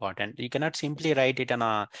very important. You cannot simply write it in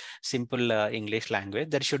a simple English language.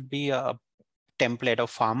 There should be a template or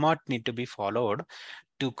format need to be followed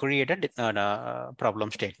to create a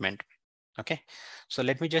problem statement. Okay, so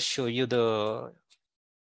let me just show you the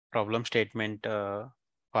problem statement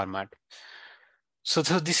format. So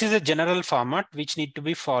this is a general format which need to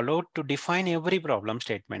be followed to define every problem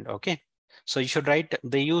statement. Okay, so you should write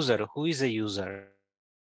the user. Who is the user?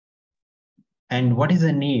 and what is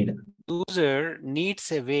the need? User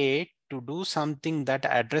needs a way to do something that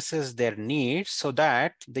addresses their needs so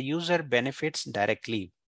that the user benefits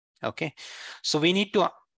directly. Okay, so we need to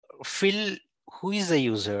fill who is the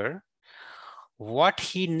user, what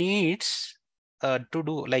he needs to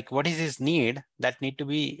do, like what is his need, that need to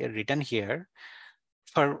be written here,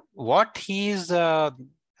 for what he is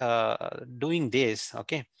doing this.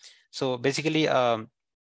 Okay, so basically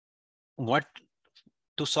what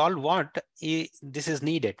to solve what this is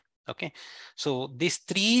needed. Okay, so this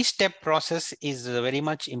 3-step process is very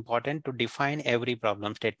much important to define every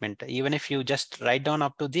problem statement. Even if you just write down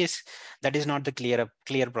up to this, that is not the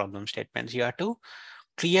clear problem statements. You have to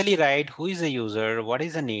clearly write who is the user, what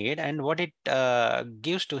is the need, and what it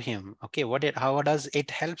gives to him. Okay, how does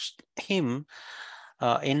it helps him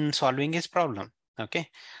in solving his problem. Okay,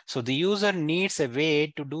 so the user needs a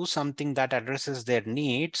way to do something that addresses their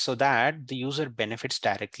needs so that the user benefits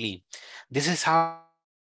directly. This is how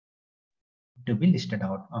To be listed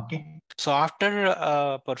out. Okay. So after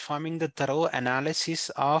performing the thorough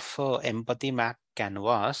analysis of empathy map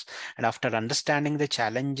canvas, and after understanding the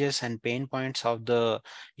challenges and pain points of the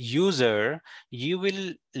user, you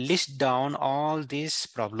will list down all these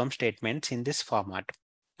problem statements in this format.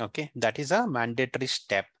 Okay, that is a mandatory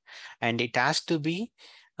step, and it has to be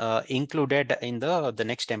included in the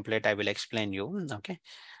next template I will explain you. Okay.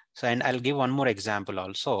 So, and I'll give one more example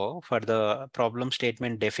also for the problem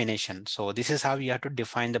statement definition. So this is how you have to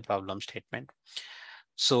define the problem statement.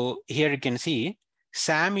 So here you can see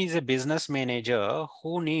Sam is a business manager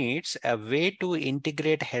who needs a way to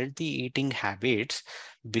integrate healthy eating habits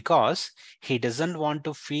because he doesn't want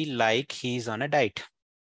to feel like he's on a diet.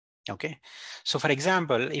 Okay, so for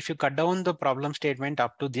example, if you cut down the problem statement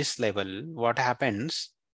up to this level, what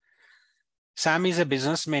happens? Sam is a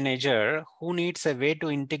business manager who needs a way to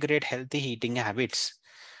integrate healthy eating habits.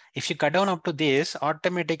 If you cut down up to this,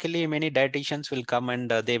 automatically many dietitians will come and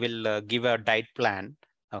they will give a diet plan.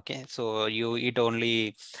 Okay, so you eat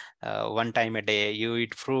only 1 time a day, you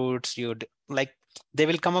eat fruits, like they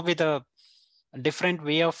will come up with a different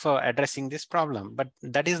way of addressing this problem, but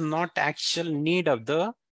that is not actual need of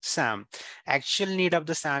the Sam. Actual need of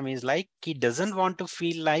the Sam is like he doesn't want to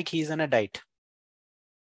feel like he's on a diet.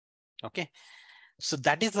 Okay, so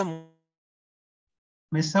that is the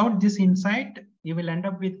miss out this insight, you will end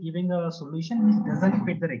up with giving a solution which doesn't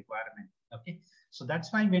fit the requirement. Okay, so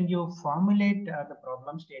that's why when you formulate the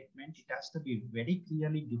problem statement, it has to be very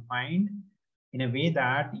clearly defined in a way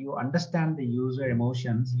that you understand the user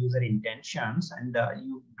emotions, user intentions, and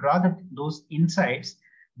you draw those insights.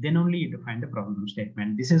 Then only you define the problem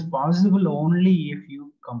statement. This is possible only if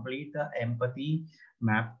you complete the empathy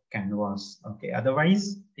map canvas. Okay,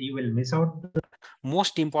 otherwise you will miss out the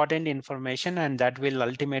most important information, and that will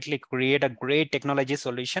ultimately create a great technology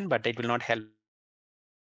solution, but it will not help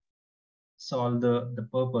solve the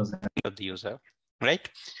purpose of the user, right?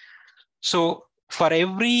 So for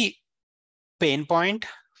every pain point,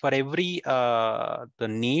 for every the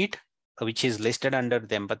need which is listed under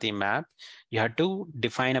the empathy map, you have to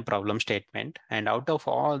define a problem statement, and out of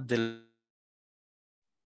all the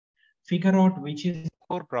figure out which is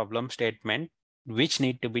core problem statement which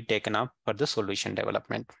need to be taken up for the solution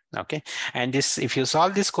development. Okay, and this, if you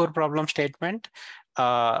solve this core problem statement,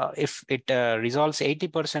 if it resolves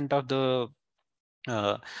 80% of the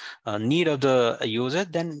need of the user,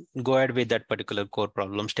 then go ahead with that particular core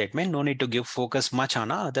problem statement. No need to give focus much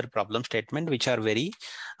on other problem statement which are very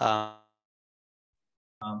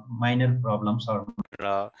minor problems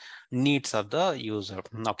or needs of the user.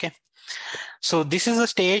 Okay, so this is a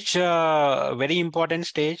stage, very important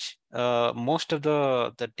stage. Most of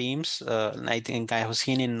the teams, I think I have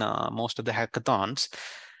seen in most of the hackathons,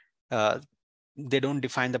 they don't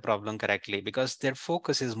define the problem correctly because their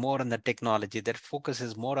focus is more on the technology. Their focus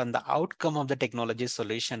is more on the outcome of the technology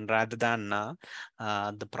solution rather than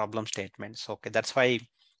the problem statements. Okay, that's why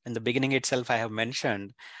in the beginning itself, I have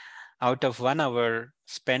mentioned out of 1 hour,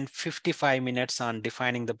 spend 55 minutes on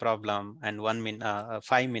defining the problem and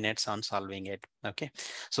 5 minutes on solving it. Okay,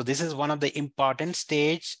 so this is one of the important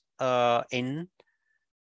stage in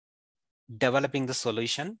developing the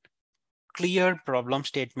solution. Clear problem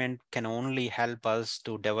statement can only help us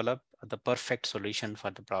to develop the perfect solution for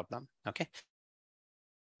the problem. Okay.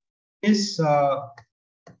 is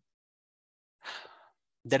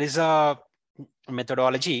There is a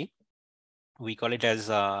methodology, we call it as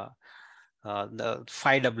the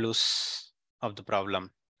 5 W's of the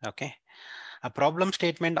problem. Okay. A problem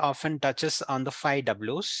statement often touches on the 5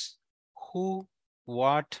 W's: who,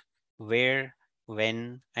 what, where,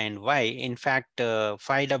 when, and why. In fact,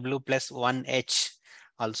 5W plus 1H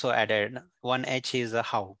also added. 1H is a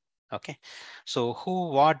how. Okay, so who,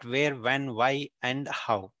 what, where, when, why, and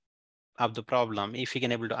how of the problem. If you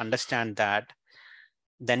can able to understand that,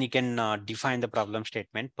 then you can define the problem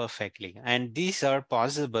statement perfectly. And these are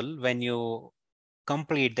possible when you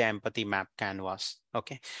complete the empathy map canvas.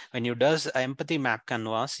 Okay, when you does empathy map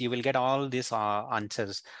canvas, you will get all these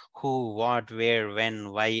answers: who, what, where,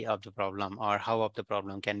 when, why of the problem, or how of the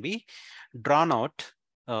problem can be drawn out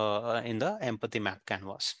in the empathy map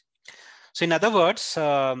canvas. So in other words,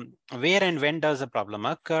 where and when does a problem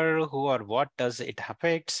occur, who or what does it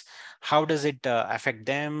affect, how does it affect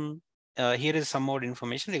them? Here is some more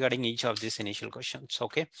information regarding each of these initial questions.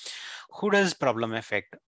 Okay, who does problem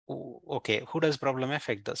affect? Okay, who does problem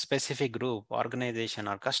affect? The specific group, organization,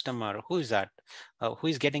 or customer? Who is that? Who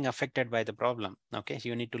is getting affected by the problem? Okay, so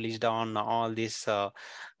you need to list down all these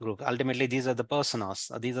groups. Ultimately, these are the personas.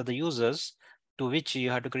 These are the users to which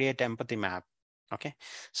you have to create empathy map. Okay,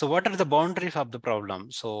 so what are the boundaries of the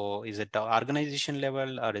problem? So is it an organization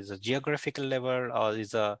level, or is it geographical level, or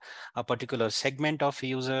is a particular segment of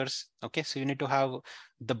users? Okay, so you need to have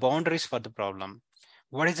the boundaries for the problem.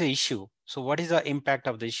 What is the issue? So what is the impact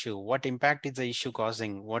of the issue? What impact is the issue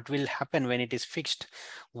causing? What will happen when it is fixed?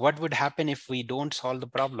 What would happen if we don't solve the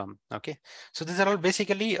problem? Okay, so these are all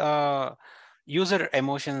basically user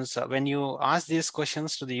emotions. When you ask these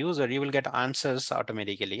questions to the user, you will get answers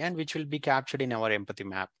automatically, and which will be captured in our empathy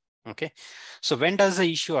map. Okay, so when does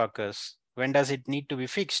the issue occurs? When does it need to be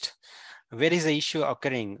fixed? Where is the issue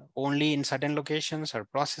occurring? Only in certain locations, or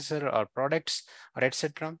processor, or products, or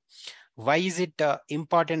etc. why is it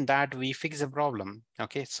important that we fix the problem?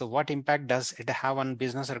 Okay, so what impact does it have on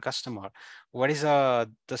business or customer? What is the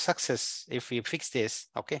success if we fix this?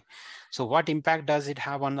 Okay, so what impact does it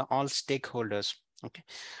have on all stakeholders? Okay,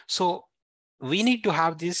 so we need to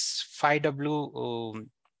have this 5W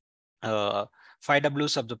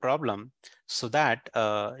 5Ws of the problem, so that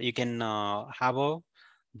you can have a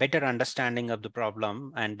better understanding of the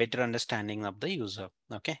problem and better understanding of the user.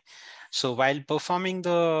 Okay, so while filling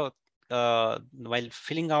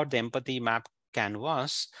out the empathy map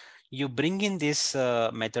canvas, you bring in this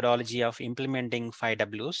methodology of implementing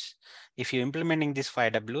 5Ws. If you're implementing these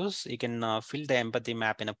 5Ws, you can fill the empathy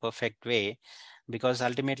map in a perfect way, because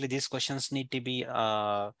ultimately these questions need to be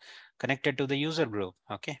connected to the user group.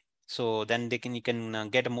 Okay, so then you can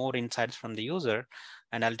get more insights from the user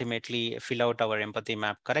and ultimately fill out our empathy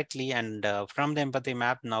map correctly. And from the empathy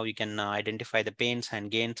map, now you can identify the pains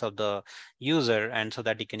and gains of the user, and so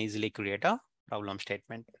that you can easily create a problem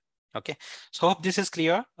statement. Okay, so hope this is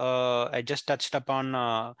clear. I just touched upon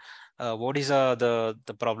what is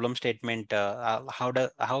the problem statement,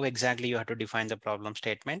 how exactly you have to define the problem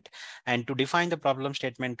statement, and to define the problem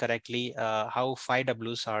statement correctly, how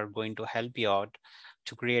 5Ws are going to help you out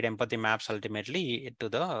to create empathy maps ultimately to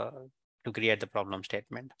create the problem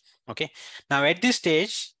statement. Okay, now at this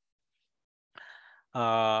stage,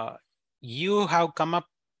 you have come up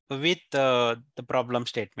with the problem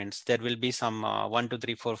statements. There will be some 1, 2,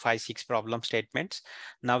 3, 4, 5, 6 problem statements.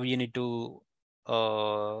 Now you need to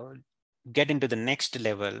get into the next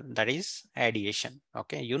level, that is ideation.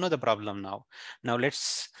 Okay, you know the problem now. Now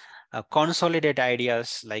let's consolidate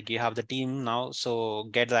ideas. Like you have the team now, so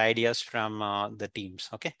get the ideas from the teams.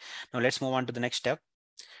 Okay, now let's move on to the next step: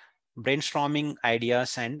 brainstorming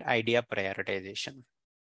ideas and idea prioritization.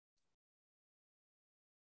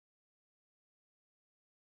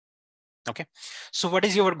 Okay, so what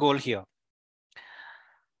is your goal here?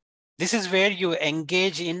 This is where you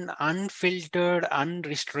engage in unfiltered,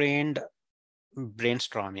 unrestrained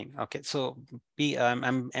brainstorming. Okay, so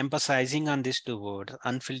I'm emphasizing on these two words: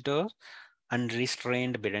 unfiltered,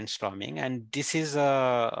 unrestrained brainstorming. And this is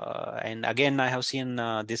and again, I have seen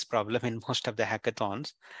this problem in most of the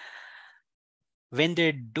hackathons. When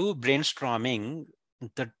they do brainstorming,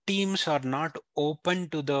 the teams are not open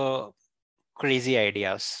to the crazy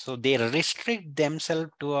ideas, so they restrict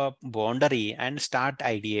themselves to a boundary and start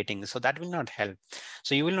ideating. So that will not help.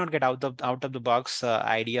 So you will not get out of the box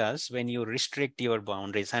ideas when you restrict your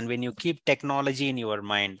boundaries, and when you keep technology in your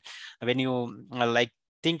mind, when you like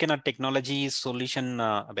think in a technology solution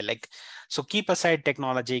like, so keep aside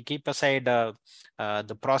technology, keep aside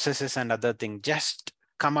the processes and other things, just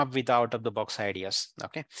come up with out of the box ideas.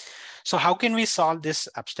 Okay, so how can we solve this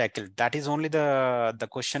obstacle? That is only the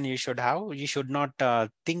question you should have. You should not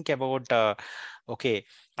think about, okay,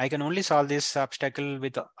 I can only solve this obstacle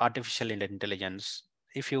with artificial intelligence.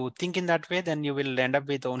 If you think in that way, then you will end up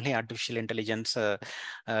with only artificial intelligence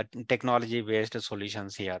technology based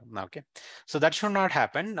solutions here. Okay, so that should not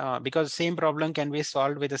happen, because same problem can be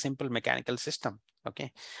solved with a simple mechanical system.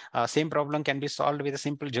 Okay, same problem can be solved with a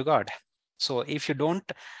simple jugaad. So if you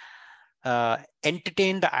don't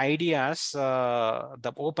entertain the ideas,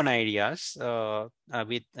 the open ideas,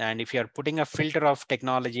 and if you are putting a filter of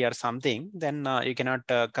technology or something, then you cannot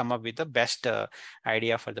come up with the best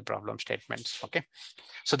idea for the problem statements. Okay,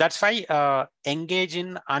 so that's why engage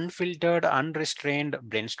in unfiltered, unrestrained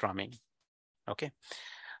brainstorming. Okay,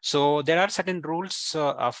 so there are certain rules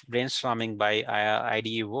of brainstorming by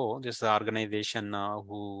IDEO. This is the organization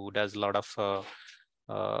who does a lot of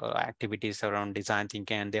activities around design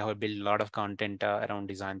thinking, and they have built a lot of content around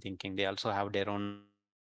design thinking. They also have their own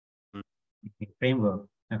framework.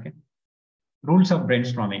 Okay, rules of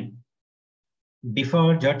brainstorming: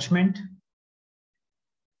 defer judgment,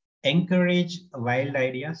 encourage wild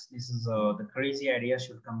ideas. This is the crazy ideas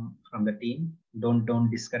should come from the team.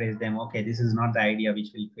 Don't discourage them. Okay, this is not the idea which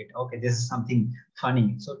will fit. Okay, this is something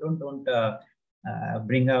funny. So don't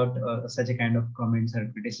bring out such a kind of comments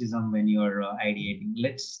or criticism when you are ideating.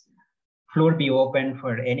 Let's floor be open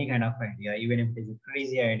for any kind of idea, even if it is a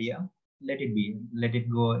crazy idea. Let it be. Let it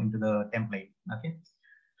go into the template. Okay.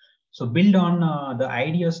 So build on the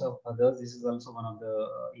ideas of others. This is also one of the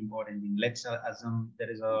important things. Let's assume there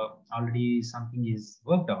is already something is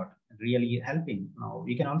worked out, really helping. Now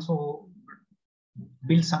we can also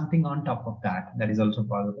build something on top of that. That is also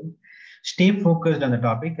possible. Stay focused on the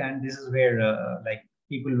topic, and this is where like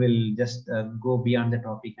people will just go beyond the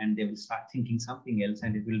topic and they will start thinking something else,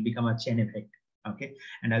 and it will become a chain effect. Okay,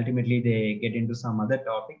 and ultimately they get into some other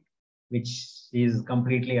topic which is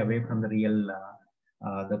completely away from the real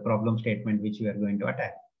the problem statement which we are going to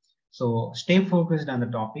attack. So stay focused on the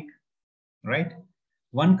topic, right?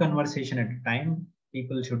 One conversation at a time.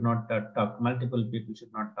 People should not talk. Multiple people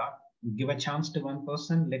should not talk. Give a chance to one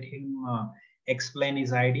person. Let him explain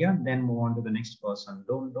his idea. Then move on to the next person.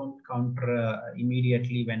 Don't counter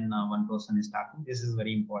immediately when one person is talking. This is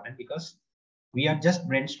very important because we are just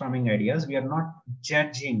brainstorming ideas. We are not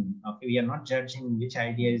judging. Okay, we are not judging which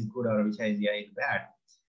idea is good or which idea is bad.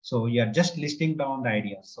 So you are just listing down the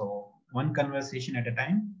ideas. So one conversation at a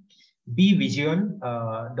time. Be visual.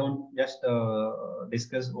 Don't just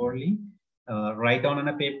discuss orally. Write down on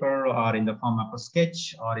a paper or in the form of a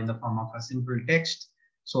sketch or in the form of a simple text.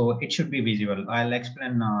 So it should be visual. I'll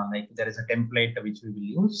explain like there is a template which we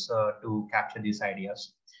will use to capture these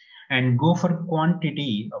ideas. And go for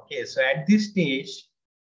quantity. Okay, so at this stage,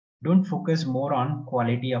 don't focus more on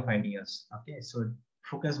quality of ideas. Okay, so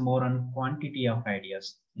focus more on quantity of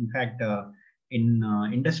ideas. In fact, in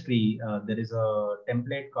industry, there is a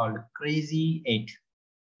template called Crazy Eight.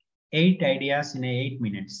 8 ideas in 8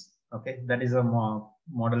 minutes. Okay, that is a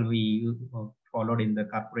model we followed in the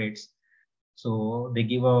corporates. So they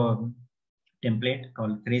give a template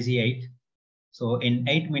called Crazy Eight. So in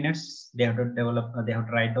 8 minutes, they have to develop, they have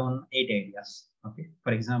to write down 8 ideas. Okay.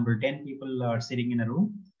 For example, 10 people are sitting in a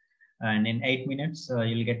room, and in 8 minutes,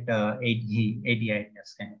 you'll get 80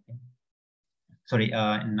 ideas kind of thing. Sorry,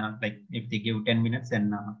 like if they give 10 minutes,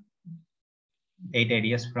 then 8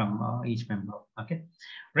 ideas from each member. Okay.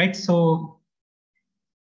 Right. So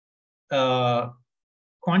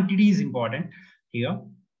quantity is important here.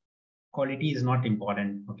 Quality is not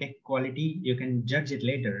important. Okay, quality you can judge it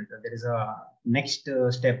later. There is a next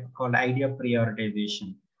step called idea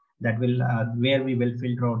prioritization that will where we will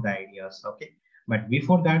filter out the ideas. Okay, but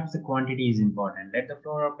before that, the quantity is important. Let the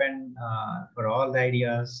floor open for all the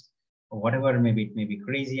ideas, whatever maybe it may be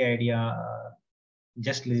crazy idea.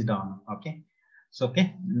 Just list down. Okay, so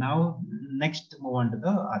okay, now next move on to the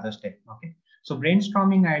other step. Okay, so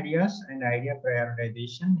brainstorming ideas and idea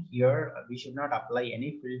prioritization here, we should not apply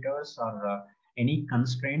any filters or any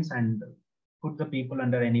constraints and put the people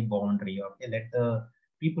under any boundary. Okay, let the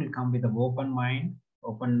people come with an open mind,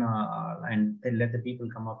 open and let the people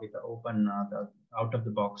come up with the open the out of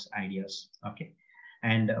the box ideas. Okay,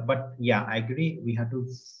 and but yeah, I agree, we have to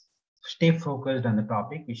stay focused on the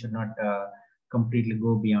topic. We should not completely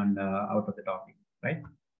go beyond out of the topic, right?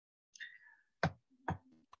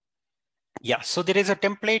 Yeah, so there is a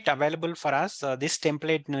template available for us. This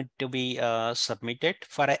template need to be submitted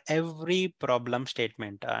for every problem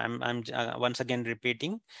statement. I'm once again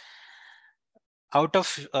repeating. Out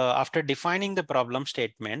of after defining the problem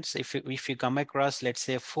statements, if you come across, let's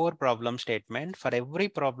say 4 problem statement, for every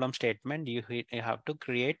problem statement you have to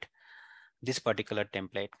create this particular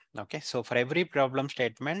template. Okay, so for every problem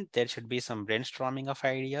statement there should be some brainstorming of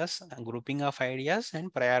ideas, grouping of ideas,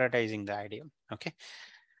 and prioritizing the idea. Okay,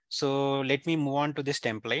 so let me move on to this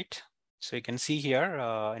template. So you can see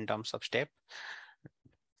here in terms of step,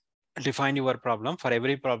 define your problem. For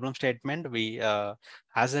every problem statement, we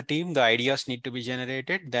as a team, the ideas need to be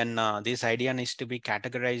generated. Then this idea needs to be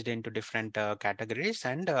categorized into different categories,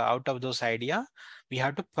 and out of those idea, we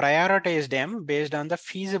have to prioritize them based on the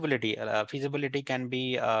feasibility. Feasibility can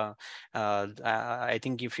be I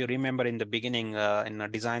think if you remember in the beginning in a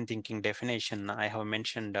design thinking definition, I have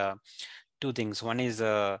mentioned 2 things. One is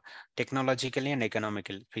technologically and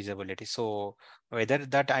economical feasibility. So whether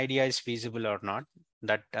that idea is feasible or not,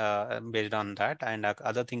 that based on that. And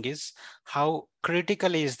other thing is how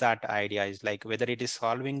critical is that idea, is like whether it is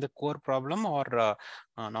solving the core problem or a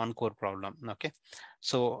non-core problem. Okay,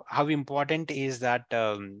 so how important is that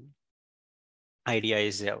idea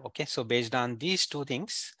is there. Okay, so based on these 2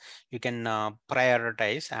 things, you can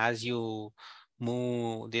prioritize as you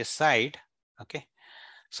move this side. Okay,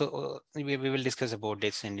 so we will discuss about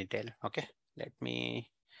this in detail. Okay, let me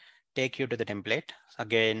take you to the template.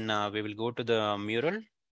 Again, we will go to the mural.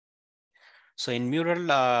 So in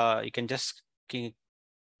mural, you can just, if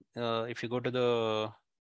you go to the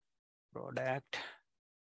product,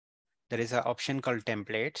 there is an option called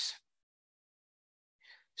templates.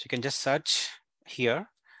 So you can just search here,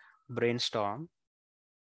 brainstorm.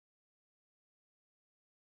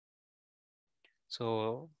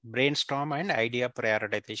 So brainstorm and idea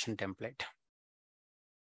prioritization template.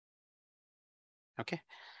 Okay,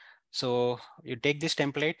 so you take this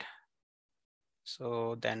template.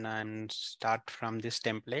 So then I'm start from this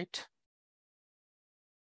template.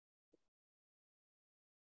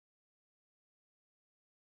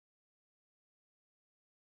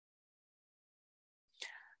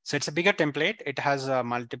 So it's a bigger template. It has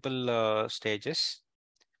multiple stages.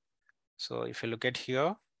 So if you look at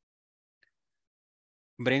here,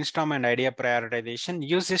 brainstorm and idea prioritization.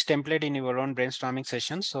 Use this template in your own brainstorming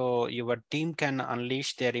session so your team can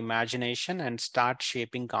unleash their imagination and start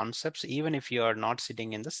shaping concepts even if you are not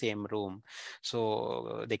sitting in the same room.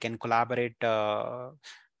 So they can collaborate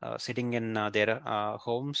sitting in their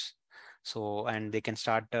homes. So, and they can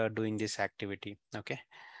start doing this activity. Okay.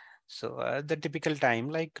 So the typical time,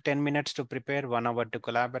 like 10 minutes to prepare, 1 hour to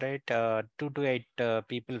collaborate, 2 to 8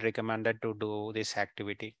 people recommended to do this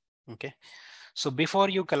activity. Okay. So before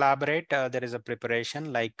you collaborate, there is a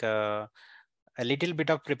preparation, like a little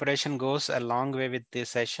bit of preparation goes a long way with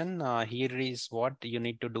this session. Here is what you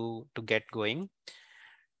need to do to get going.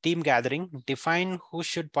 Team gathering, define who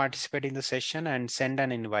should participate in the session and send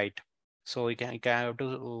an invite. So you can have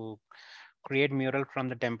to create mural from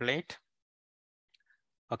the template.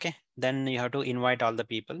 Okay, then you have to invite all the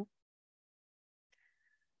people.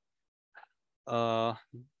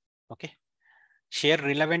 Okay, share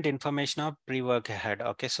relevant information of pre-work ahead.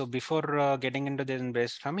 Okay, so before getting into this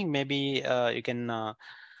brainstorming, maybe you can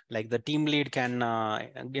like the team lead can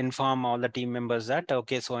inform all the team members that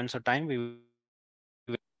okay, so and so time we will.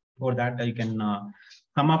 For that, you can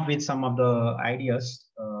come up with some of the ideas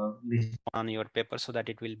On your paper so that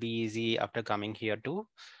it will be easy after coming here to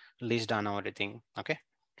list down everything. Okay,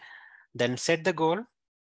 then set the goal.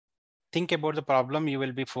 Think about the problem you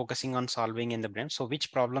will be focusing on solving in the brain. So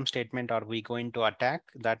which problem statement are we going to attack?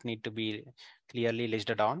 That need to be clearly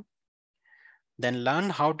listed on. Then learn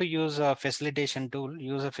how to use a facilitation tool.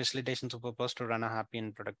 Use a facilitation superpose to run a happy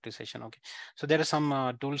and productive session. Okay, so there are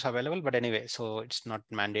some tools available, but anyway, so it's not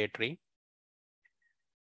mandatory.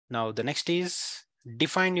 Now the next is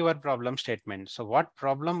define your problem statement. So what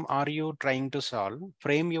problem are you trying to solve?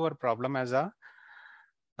 Frame your problem as a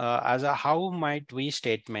how might we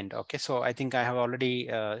statement. Okay, so I think I have already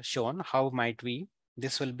shown how might we.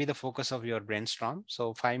 This will be the focus of your brainstorm.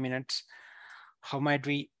 So 5 minutes, how might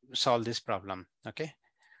we solve this problem? Okay,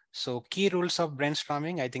 so key rules of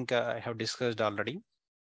brainstorming, I think I have discussed already.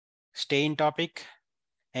 Stay in topic,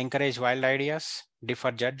 encourage wild ideas,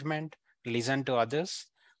 defer judgment, listen to others,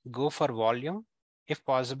 go for volume, if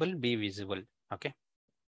possible, be visible. Okay.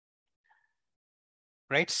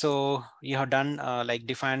 Right, so you have done like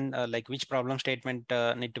define like which problem statement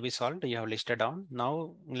need to be solved. You have listed down.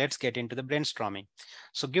 Now let's get into the brainstorming.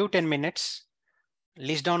 So give 10 minutes,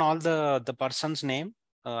 list down all the person's name,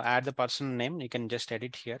 add the person name. You can just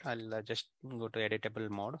edit here. I'll just go to editable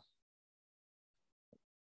mode.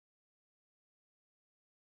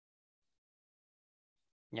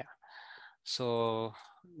 Yeah, so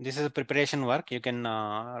this is a preparation work. You can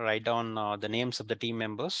write down the names of the team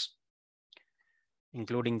members,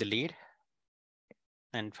 including the lead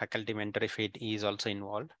and faculty mentor if it is also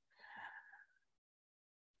involved.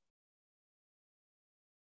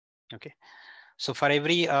 Okay, so for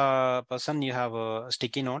every person you have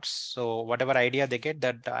sticky notes. So whatever idea they get,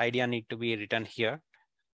 that the idea need to be written here.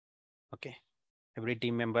 Okay, every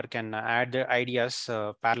team member can add their ideas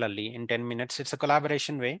parallelly in 10 minutes. It's a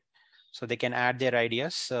collaboration way, so they can add their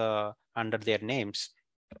ideas under their names,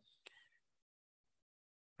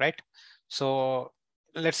 right? So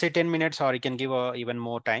let's say 10 minutes, or you can give even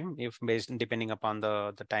more time if based depending upon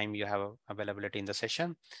the time you have availability in the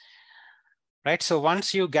session, right? So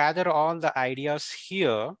once you gather all the ideas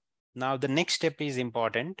here, now the next step is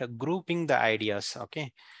important, grouping the ideas.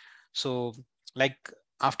 Okay, so like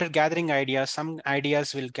after gathering ideas, some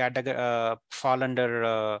ideas will fall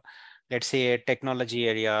under let's say a technology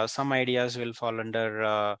area, some ideas will fall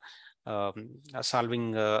under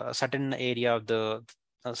solving a certain area of the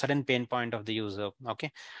a certain pain point of the user.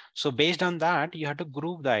 Okay, so based on that you have to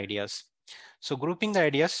group the ideas. So grouping the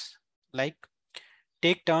ideas, like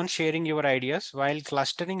take turns sharing your ideas while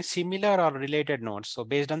clustering similar or related nodes. So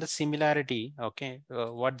based on the similarity, okay,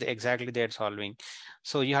 what exactly they're solving.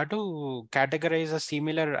 So you have to categorize the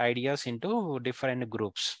similar ideas into different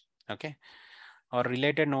groups, okay, or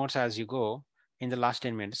related nodes as you go. In the last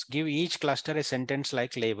 10 minutes, give each cluster a sentence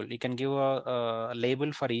like label. You can give a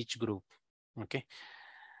label for each group, okay.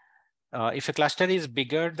 If a cluster is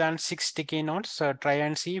bigger than 6 sticky nodes, try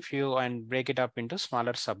and see if you and break it up into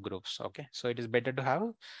smaller subgroups. Okay, so it is better to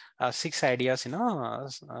have 6 ideas in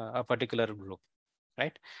a particular group,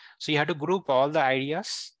 right? So you have to group all the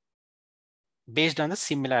ideas based on the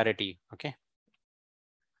similarity. Okay,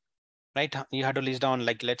 right? You have to list down,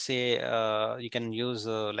 like let's say you can use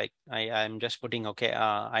like I'm just putting okay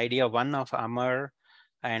idea 1 of Amar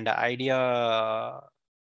and idea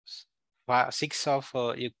 6 of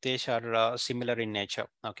Yuktesh are similar in nature.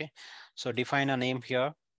 Okay, so define a name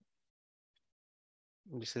here.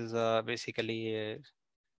 This is basically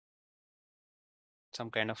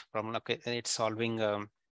some kind of problem. Okay, it's solving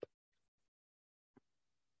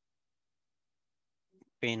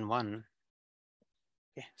pane 1.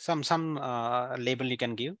 Okay. Some label you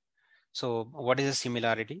can give. So what is the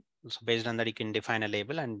similarity? So based on that, you can define a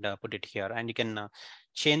label and put it here, and you can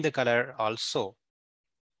change the color also.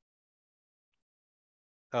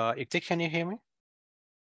 Itik, can you hear me?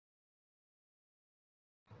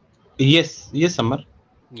 Yes, yes, Samar.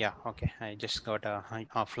 Yeah, okay. I just got a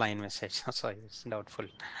offline message, so it's doubtful.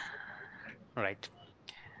 Right.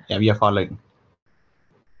 Yeah, we are following.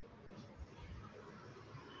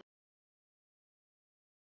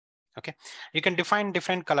 Okay, you can define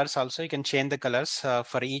different colors also. You can change the colors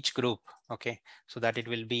for each group. Okay, so that it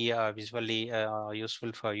will be visually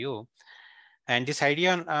useful for you. And this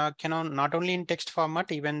idea can not only in text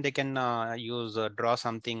format, even they can use draw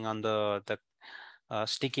something on the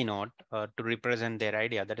sticky note to represent their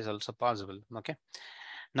idea. That is also possible. Okay.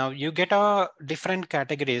 Now you get different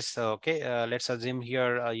categories. Okay, let's assume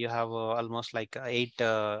here you have almost like 8.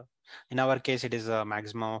 In our case, it is a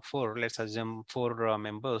maximum of 4. Let's assume 4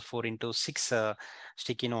 members, 4 into 6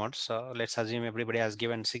 sticky notes. Let's assume everybody has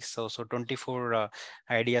given 6. So 24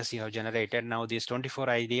 ideas you have generated. Now these 24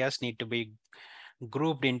 ideas need to be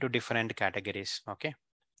grouped into different categories. Okay,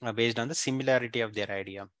 based on the similarity of their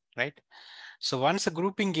idea, right? So once the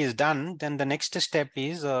grouping is done, then the next step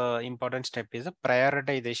is important step is the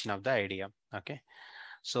prioritization of the idea. Okay.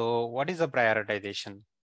 So what is the prioritization?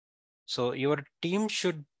 So your team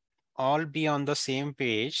should all be on the same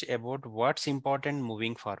page about what's important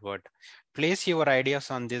moving forward. Place your ideas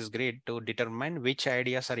on this grid to determine which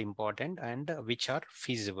ideas are important and which are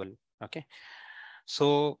feasible. Okay.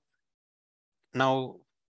 So now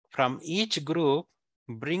from each group,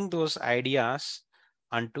 bring those ideas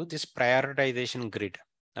onto this prioritization grid.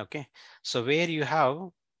 Okay, so where you have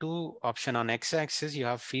two option on x-axis, you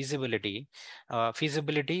have feasibility.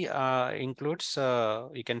 Feasibility includes,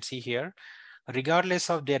 you can see here, regardless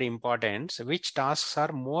of their importance, which tasks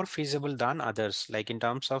are more feasible than others, like in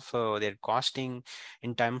terms of their costing,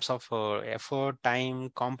 in terms of effort, time,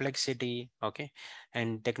 complexity, okay,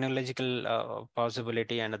 and technological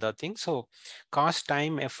possibility and other things. So cost,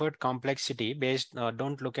 time, effort, complexity based,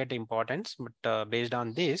 don't look at importance, but based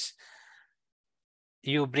on this,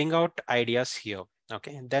 you bring out ideas here.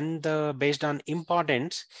 Okay, then the based on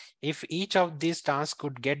importance, if each of these tasks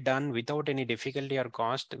could get done without any difficulty or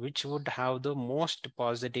cost, which would have the most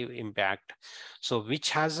positive impact? So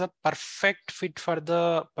which has a perfect fit for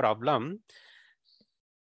the problem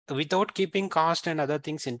without keeping cost and other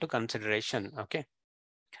things into consideration. Okay,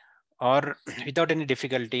 or without any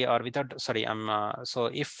difficulty, or without, sorry, so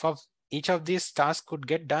if of each of these tasks could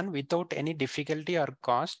get done without any difficulty or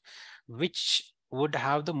cost, which would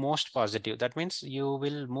have the most positive, that means you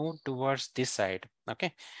will move towards this side.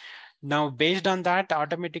 Okay, now based on that,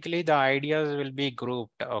 automatically the ideas will be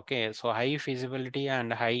grouped. Okay, so high feasibility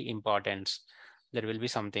and high importance, there will be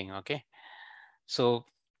something. Okay, so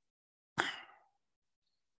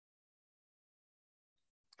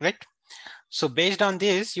right. So based on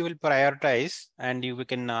this, you will prioritize and you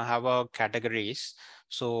can have a categories.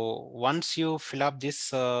 So once you fill up this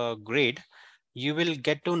grid, you will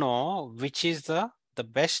get to know which is the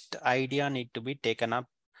best idea need to be taken up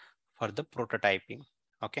for the prototyping.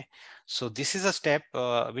 Okay, so this is a step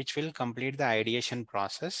which will complete the ideation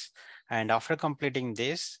process. And after completing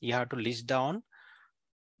this, you have to list down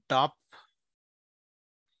top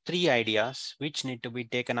 3 ideas which need to be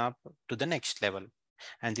taken up to the next level.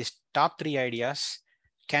 And these top 3 ideas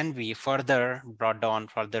can be further brought down,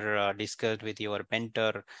 further discussed with your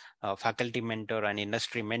mentor, faculty mentor and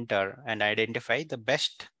industry mentor, and identify the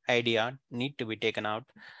best idea need to be taken up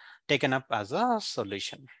as a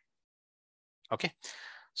solution. Okay,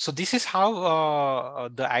 so this is how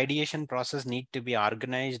the ideation process need to be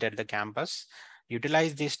organized at the campus.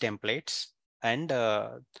 Utilize these templates and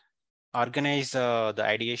organize the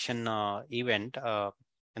ideation event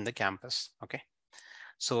in the campus. Okay.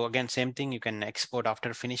 So again, same thing, you can export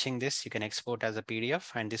after finishing this, you can export as a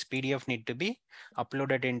PDF, and this PDF need to be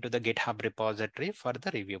uploaded into the GitHub repository for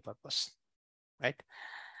the review purpose, right?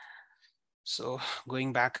 So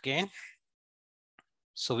going back again.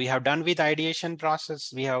 So we have done with ideation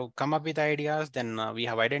process, we have come up with ideas, then we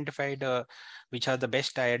have identified which are the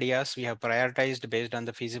best ideas, we have prioritized based on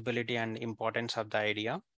the feasibility and importance of the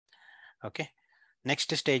idea. Okay.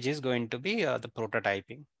 Next stage is going to be the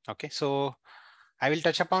prototyping. Okay, so I will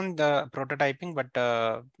touch upon the prototyping, but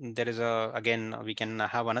there is again, we can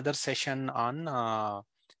have another session on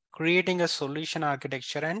creating a solution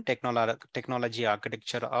architecture and technology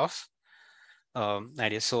architecture of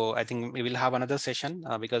idea. So I think we will have another session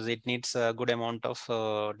because it needs a good amount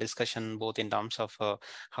of discussion, both in terms of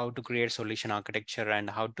how to create solution architecture and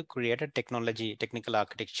how to create a technical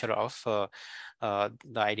architecture of the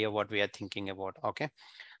idea what we are thinking about. Okay.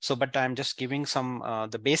 So, but I'm just giving some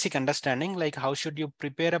the basic understanding, like how should you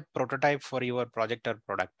prepare a prototype for your project or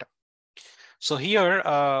product. So here,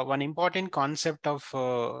 one important concept of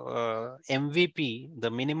MVP, the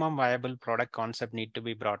minimum viable product concept, need to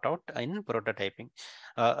be brought out in prototyping.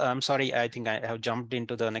 I'm sorry, I think I have jumped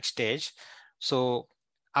into the next stage. So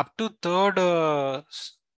up to third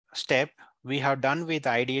step, we have done with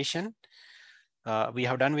ideation. We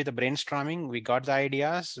have done with the brainstorming. We got the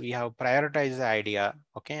ideas. We have prioritized the idea.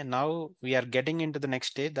 Okay, now we are getting into the next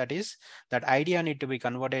stage. That is, that idea need to be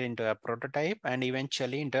converted into a prototype and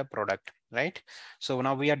eventually into a product, right? So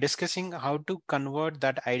now we are discussing how to convert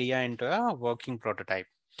that idea into a working prototype.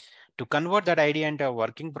 To convert that idea into a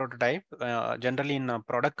working prototype, generally in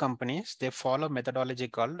product companies, they follow methodology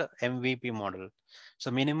called MVP model. So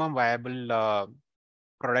minimum viable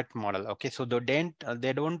product model. Okay, so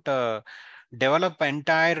they don't develop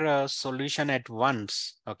entire solution at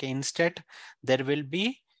once. Okay, instead there will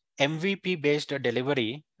be MVP based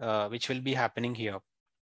delivery which will be happening here.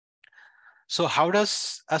 So how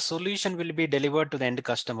does a solution will be delivered to the end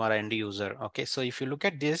customer, end user? Okay, so if you look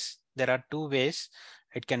at this, there are two ways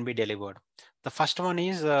it can be delivered. The first one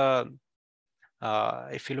is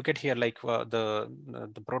if you look at here, like the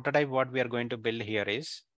prototype what we are going to build here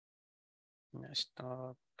is just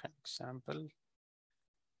example.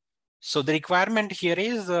 So the requirement here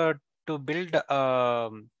is to build a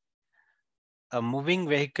moving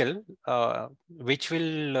vehicle which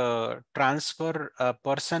will transfer a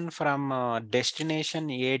person from destination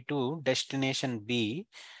A to destination B,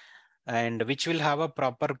 and which will have a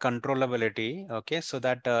proper controllability. Okay, so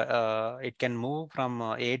that it can move from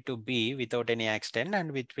A to B without any accident,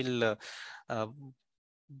 and which will uh,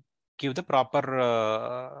 give the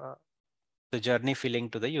proper the journey feeling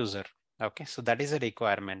to the user. Okay, so that is a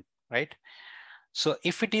requirement, right? So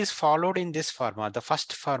if it is followed in this format, the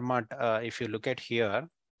first format, if you look at here,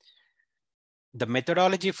 the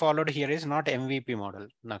methodology followed here is not MVP model.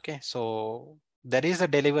 Okay, so there is a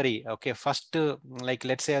delivery. Okay, first, like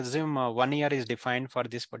let's say assume 1 year is defined for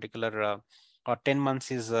this particular or 10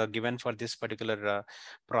 months is given for this particular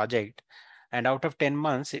project. And out of 10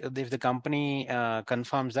 months, if the company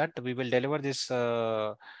confirms that we will deliver this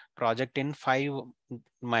project in 5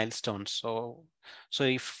 milestones. So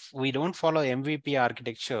if we don't follow MVP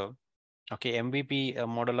architecture, okay, MVP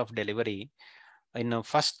model of delivery, in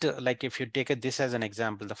first, like if you take this as an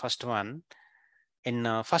example, the first one, in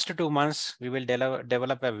first 2 months, we will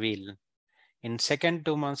develop a wheel. In second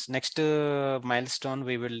 2 months, next milestone,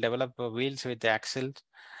 we will develop wheels with the axles.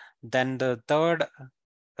 Then the third,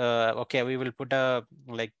 okay, we will put a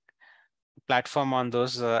like platform on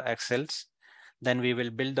those axles. Then we will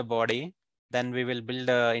build the body. Then we will build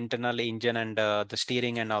the internal engine and the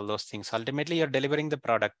steering and all those things. Ultimately, you're delivering the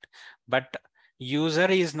product, but user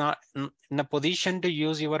is not in a position to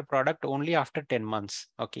use your product only after 10 months.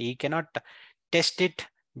 Okay, he cannot test it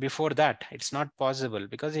before that. It's not possible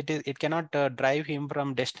because it cannot drive him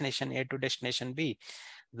from destination A to destination B.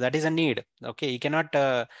 That is a need. Okay, he cannot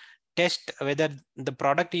test whether the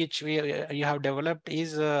product which you have developed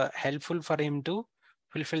is helpful for him to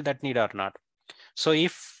fulfill that need or not. So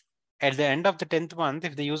if at the end of the 10th month,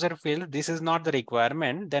 if the user feels this is not the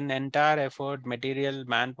requirement, then entire effort, material,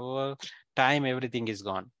 manpower, time, everything is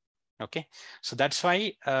gone. Okay, so that's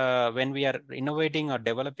why when we are innovating or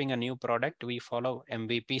developing a new product, we follow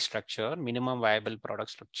MVP structure, minimum viable product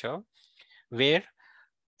structure, where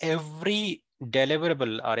every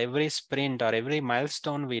deliverable or every sprint or every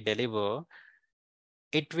milestone we deliver,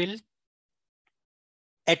 it will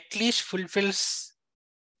at least fulfills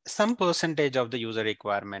some percentage of the user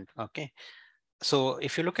requirement. Okay, so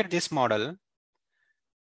if you look at this model,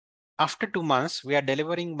 after 2 months, we are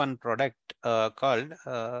delivering one product called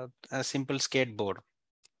a simple skateboard.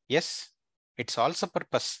 Yes, it solves a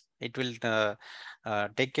purpose. It will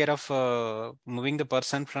take care of moving the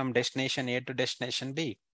person from destination A to destination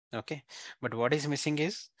B. Okay, but what is missing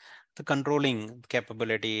is the controlling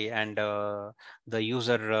capability and the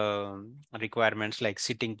user requirements like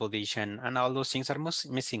sitting position and all those things are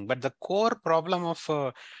missing. But the core problem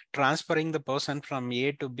of transferring the person from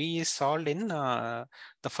A to B is solved in the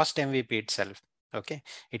first MVP itself. Okay,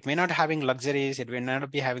 it may not having luxuries, it may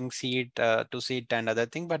not be having seat to seat and other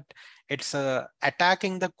thing, but it's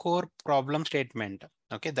attacking the core problem statement.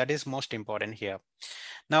 Okay, that is most important here.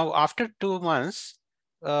 Now, after 2 months,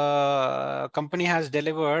 company has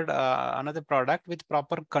delivered another product with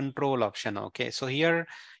proper control option. Okay, so here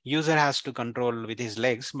user has to control with his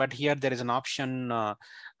legs, but here there is an option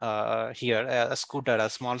here, a scooter, a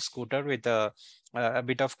small scooter with a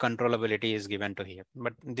bit of controllability is given to here.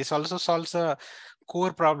 But this also solves a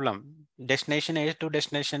core problem. Destination A to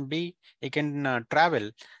destination B, he can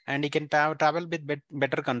travel, and he can travel with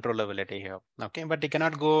better controllability here. Okay, but he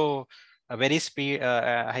cannot go a very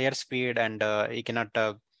higher speed, and he cannot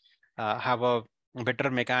have a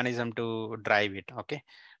better mechanism to drive it. Okay,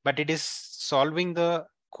 but it is solving the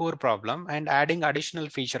core problem and adding additional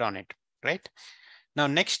feature on it. Right now,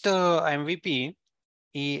 next MVP,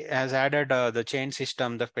 he has added the chain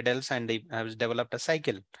system, the pedals, and he has developed a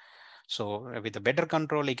cycle. So with a better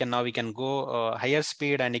control, we can go higher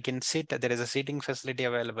speed, and he can sit. There is a seating facility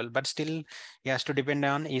available, but still he has to depend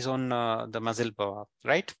on his own the muscle power,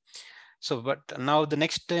 right? So, but now the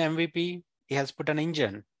next MVP, he has put an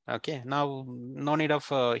engine. Okay, now no need of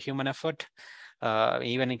human effort.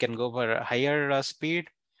 Even he can go for a higher speed,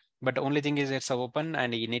 but the only thing is it's open,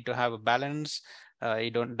 and you need to have a balance.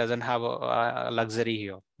 You doesn't have a luxury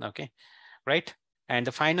here. Okay, right? And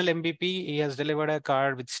the final MVP, he has delivered a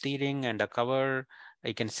car with steering and a cover.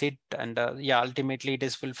 You can sit, and yeah, ultimately it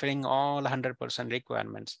is fulfilling all 100%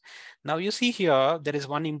 requirements. Now you see here, there is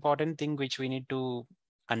one important thing which we need to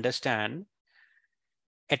understand.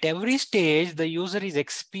 At every stage, the user is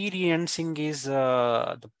experiencing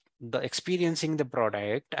experiencing the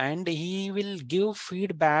product, and he will give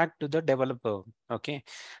feedback to the developer. Okay,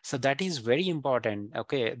 so that is very important.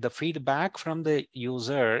 Okay, the feedback from the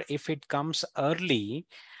user, if it comes early,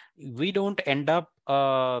 we don't end up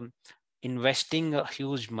investing a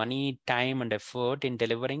huge money, time, and effort in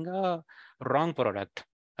delivering a wrong product.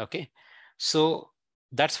 Okay, so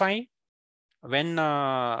that's why when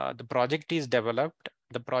the project is developed,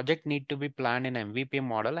 the project need to be planned in MVP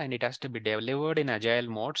model, and it has to be delivered in agile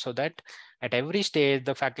mode, so that at every stage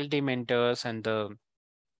the faculty mentors and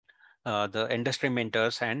the industry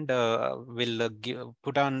mentors and will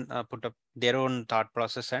put up their own thought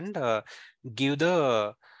process and give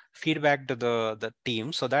the feedback to the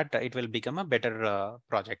team, so that it will become a better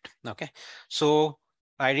project. Okay, so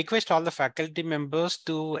I request all the faculty members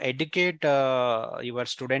to educate your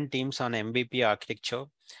student teams on MVP architecture.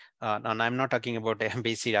 And I'm not talking about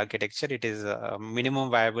MVC architecture. It is a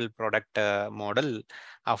minimum viable product model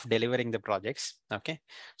of delivering the projects. Okay,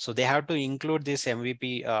 so they have to include this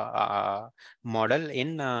MVP model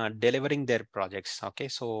in delivering their projects. Okay,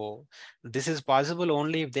 so this is possible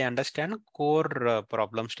only if they understand core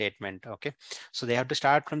problem statement. Okay, so they have to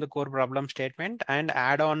start from the core problem statement and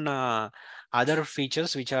add on other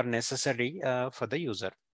features which are necessary for the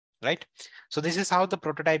user. Right, so this is how the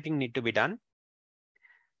prototyping need to be done.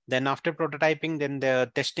 Then after prototyping, then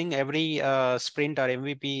the testing, every sprint or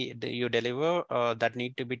MVP you deliver that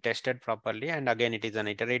need to be tested properly. And again, it is an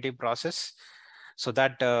iterative process, so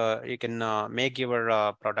that you can make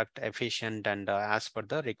your product efficient and as per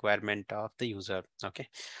the requirement of the user. Okay,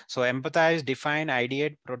 so empathize, define,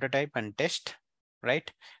 ideate, prototype, and test.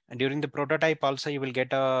 Right, and during the prototype also you will get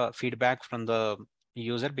a feedback from the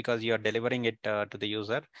user, because you are delivering it to the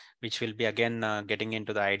user, which will be again getting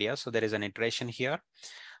into the idea. So there is an iteration here.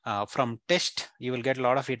 From test, you will get a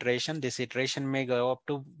lot of iteration. This iteration may go up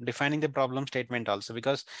to defining the problem statement also,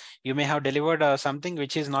 because you may have delivered something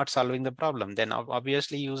which is not solving the problem. Then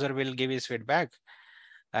obviously user will give his feedback,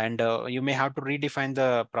 and you may have to redefine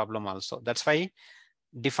the problem also. That's why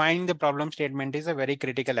defining the problem statement is a very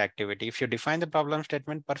critical activity. If you define the problem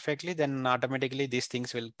statement perfectly, then automatically these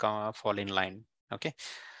things will fall in line. Okay,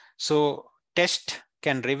 so test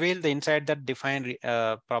can reveal the insight that defined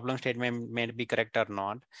problem statement may be correct or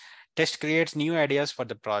not. Test creates new ideas for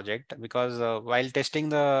the project, because while testing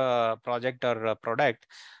the project or product,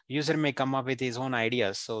 user may come up with his own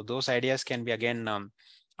ideas. So those ideas can be again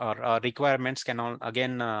or requirements can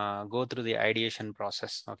again go through the ideation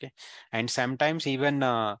process. Okay, and sometimes even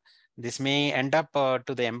this may end up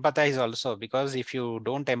to the empathize also, because if you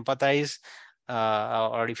don't empathize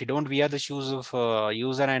or if you don't wear the shoes of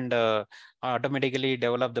user and automatically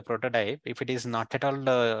develop the prototype, if it is not at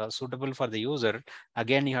all suitable for the user,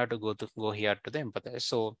 again you have to go here to the empathize.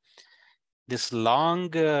 So this long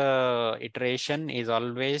iteration is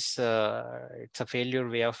always it's a failure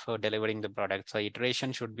way of delivering the product. So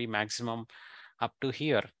iteration should be maximum up to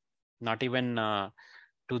here, not even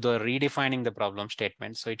to the redefining the problem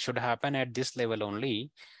statement. So it should happen at this level only,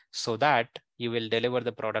 so that you will deliver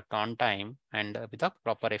the product on time and with a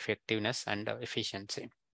proper effectiveness and efficiency.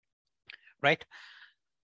 Right,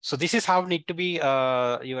 so this is how need to be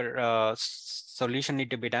your solution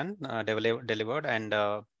need to be done, delivered, and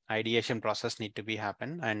ideation process need to be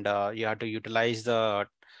happen, and you have to utilize the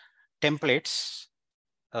templates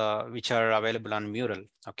which are available on Mural.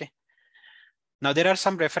 Okay. Now there are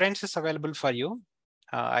some references available for you.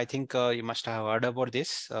 I think you must have heard about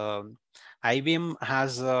this. IBM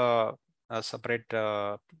has a separate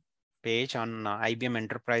page on IBM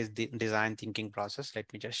Enterprise Design Thinking Process.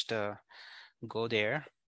 Let me just go there.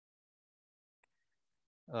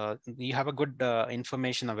 You have a good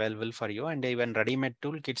information available for you, and even ready-made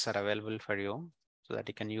toolkits are available for you so that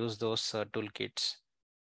you can use those toolkits.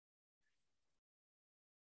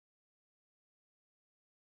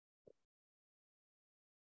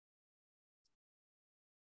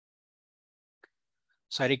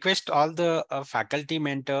 So I request all the faculty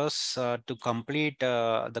mentors to complete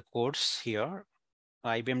the course here,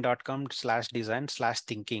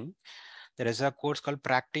 ibm.com/design/thinking. There is a course called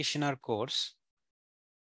practitioner course.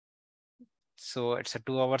 So it's a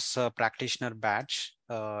 2 hours practitioner batch.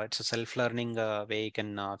 It's a self-learning way you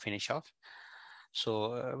can finish off.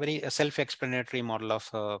 So very self-explanatory model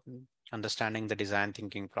of understanding the design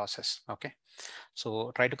thinking process. Okay.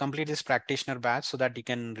 So try to complete this practitioner batch so that you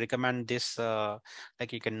can recommend this,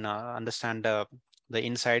 like you can understand the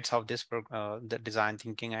insights of this the design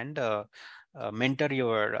thinking, and mentor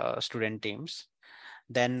your student teams.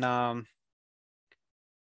 Then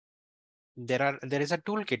there is a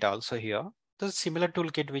toolkit also here. The similar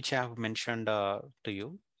toolkit which I have mentioned to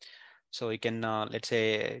you. So you can let's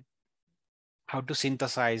say how to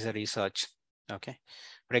synthesize a research. Okay.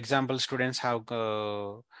 For example, students have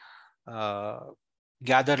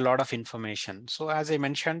gather a lot of information. So as I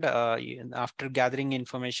mentioned, after gathering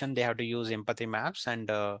information, they have to use empathy maps and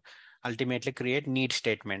ultimately create need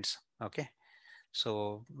statements. Okay.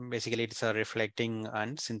 So basically it's reflecting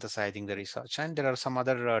and synthesizing the research, and there are some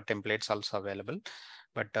other templates also available.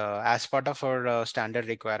 But as part of our standard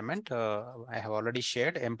requirement, I have already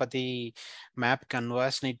shared empathy map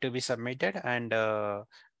canvas need to be submitted, and the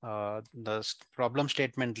problem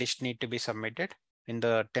statement list need to be submitted in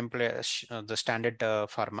the template, the standard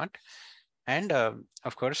format. And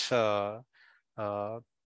of course, we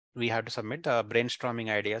have to submit the brainstorming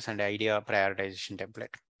ideas and idea prioritization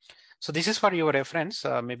template. So this is for your reference.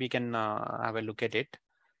 Maybe you can have a look at it.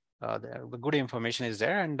 The good information is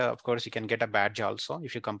there, and of course you can get a badge also.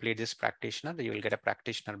 If you complete this practitioner, you will get a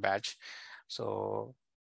practitioner badge. So,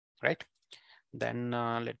 right. Then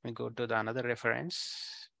let me go to the another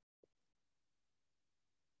reference.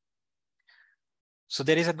 So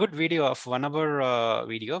there is a good video of one hour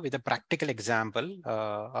video with a practical example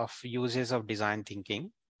of uses of design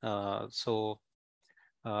thinking.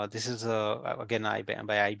 This is again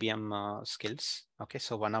by IBM skills. Okay,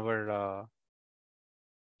 so 1 hour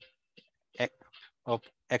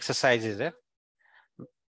exercise is there.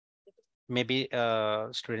 Maybe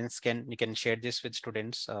students you can share this with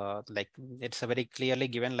students. Like it's a very clearly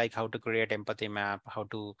given, like how to create empathy map, how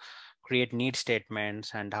to create need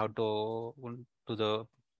statements, and how to do the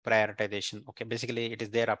prioritization. Okay, basically it is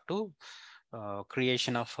there up to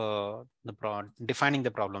creation of defining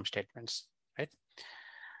the problem statements, right?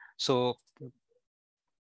 So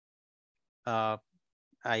I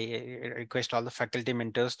request all the faculty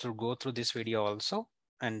mentors to go through this video also,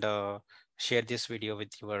 and share this video with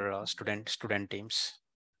your student teams.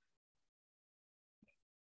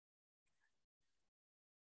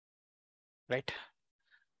 Right.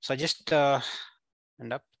 So just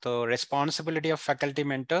end up the responsibility of faculty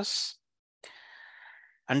mentors.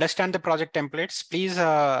 Understand the project templates. Please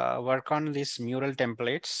work on these Mural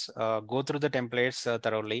templates. Go through the templates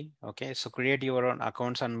thoroughly. Okay, so create your own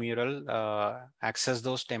accounts on Mural. Access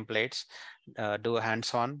those templates. Do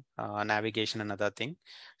hands-on navigation, another thing.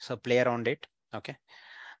 So play around it. Okay.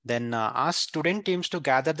 Then ask student teams to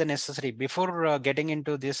gather the necessary before getting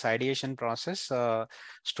into this ideation process.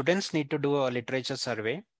 Students need to do a literature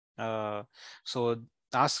survey. So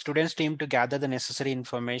ask students team to gather the necessary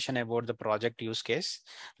information about the project use case,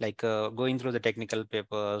 like going through the technical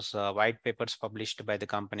papers, white papers published by the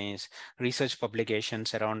companies, research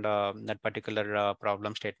publications around that particular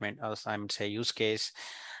problem statement, I would say use case.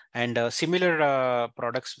 And similar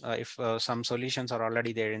products, if some solutions are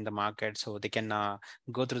already there in the market, so they can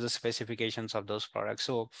go through the specifications of those products.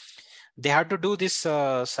 So they have to do this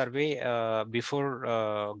survey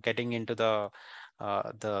before getting into the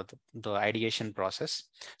ideation process.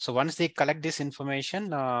 So once they collect this information,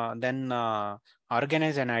 then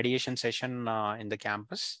organize an ideation session in the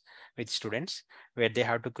campus with students, where they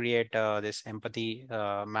have to create this empathy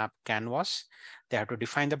map canvas. They have to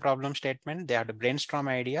define the problem statement, they have to brainstorm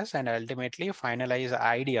ideas, and ultimately finalize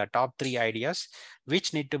idea, top 3 ideas,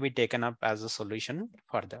 which need to be taken up as a solution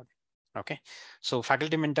further. Okay, so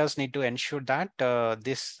faculty mentors need to ensure that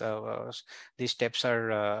these steps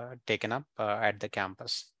are taken up at the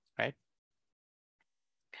campus, right?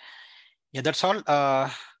 Yeah, that's all.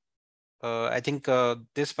 I think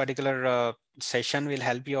this particular session will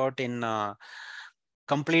help you out in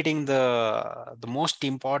completing the most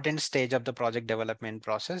important stage of the project development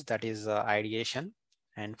process, that is ideation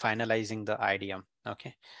and finalizing the idea.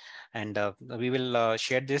 Okay, and we will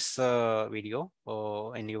share this video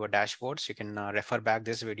in your dashboards. You can refer back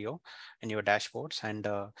this video in your dashboards, and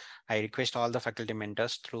I request all the faculty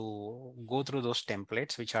mentors to go through those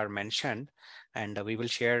templates which are mentioned, and we will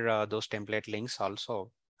share those template links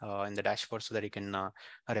also in the dashboard so that you can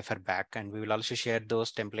refer back, and we will also share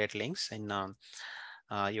those template links in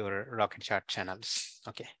your Rocket Chat channels.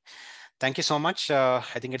 Okay, thank you so much.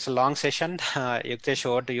 I think it's a long session. Yuktesh,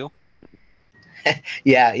 over to you.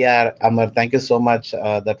 Yeah, Amar, thank you so much.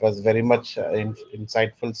 That was very much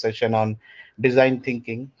insightful session on design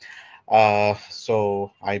thinking.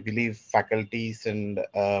 So I believe faculties and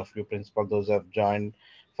few principals, those who have joined,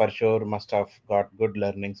 for sure must have got good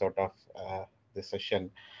learnings out of this session.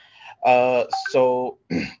 So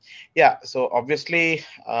yeah, so obviously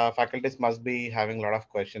faculties must be having a lot of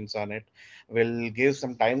questions on it. We'll give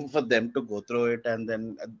some time for them to go through it, and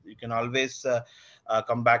then you can always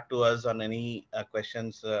come back to us on any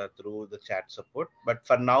questions through the chat support. But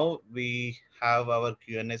for now, we have our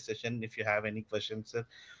Q&A session. If you have any questions,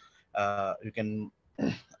 you can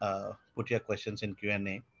put your questions in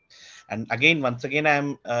Q&A. And again, once again,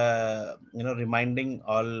 I'm reminding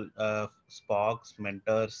all SPOCs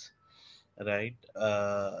mentors, right?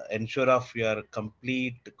 Ensure of your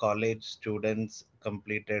complete college students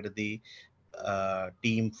completed the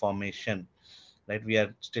team formation, right? We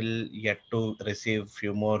are still yet to receive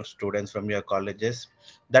few more students from your colleges.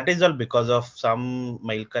 That is all because of some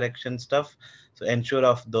mail correction stuff. So ensure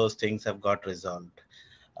of those things have got resolved.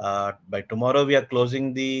 By tomorrow, we are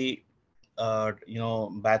closing the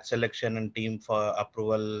batch selection and team for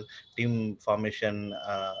approval, team formation,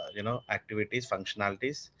 activities,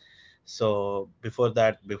 functionalities. So before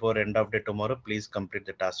that, before end of day tomorrow, please complete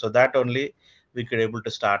the task, so that only we could able to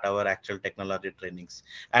start our actual technology trainings.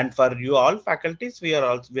 And for you all faculties, we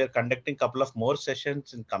are conducting couple of more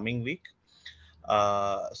sessions in coming week.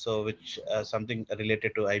 So which something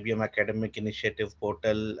related to IBM academic initiative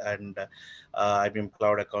portal, and IBM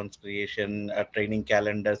cloud accounts creation, training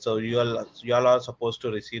calendar. So you all are supposed to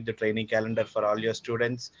receive the training calendar for all your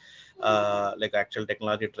students, like actual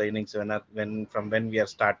technology trainings, when we are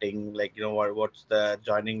starting, like what's the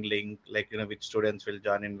joining link, like which students will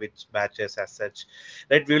join in which batches as such,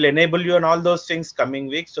 right? We will enable you on all those things coming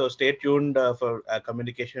week. So stay tuned for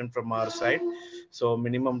communication from our side. So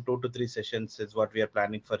minimum 2 to 3 sessions is what we are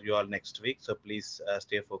planning for you all next week. So please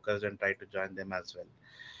stay focused and try to join them as well.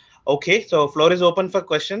 Okay, so floor is open for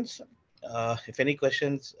questions. If any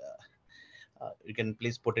questions, you can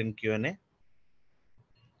please put in Q&A.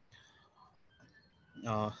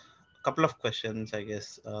 Couple of questions, I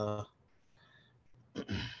guess.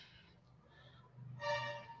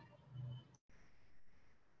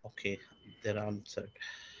 Okay, they're answered.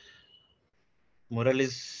 Mural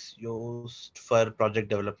is used for project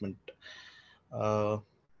development. Uh,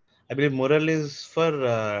 I believe Mural is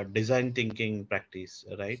for design thinking practice,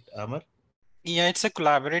 right, Amar? Yeah, it's a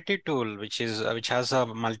collaborative tool which has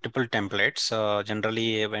multiple templates.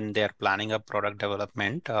 Generally, when they are planning a product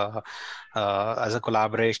development, as a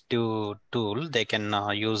collaborative tool, they can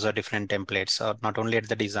use different templates. Not only at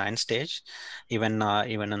the design stage, even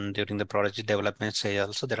during the product development stage,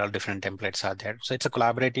 also there are different templates are there. So it's a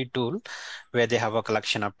collaborative tool where they have a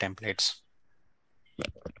collection of templates.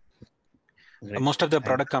 Great. Most of the Thanks.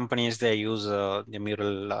 product companies, they use the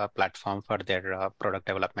Mural platform for their product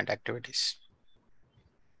development activities.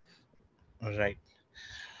 Right.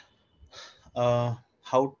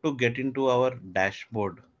 How to get into our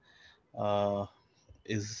dashboard? Uh,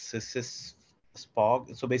 is this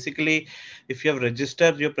SPOG? So basically, if you have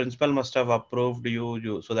registered, your principal must have approved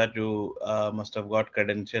you so that you must have got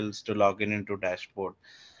credentials to log in into dashboard.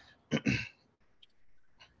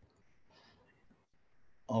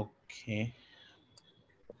 Okay.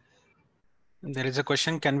 There is a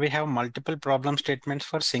question, can we have multiple problem statements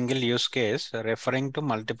for single use case referring to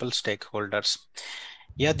multiple stakeholders?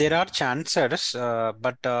 Yeah, there are chances,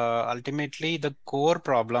 but ultimately the core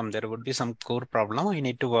problem, there would be some core problem. We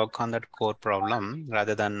need to work on that core problem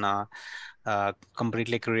rather than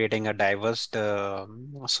completely creating a diverse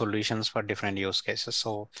solutions for different use cases.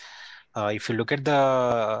 So if you look at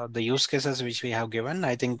the use cases which we have given,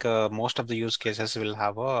 I think most of the use cases will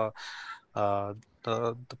have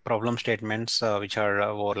the problem statements which are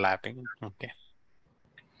overlapping. Okay.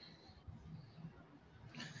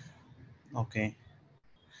 Okay.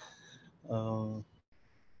 So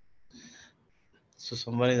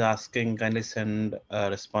someone is asking, kindly send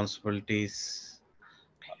responsibilities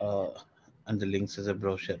uh, and the links as a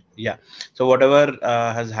brochure. Yeah. So whatever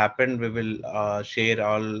has happened, we will share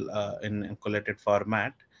all in collated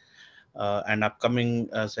format. And upcoming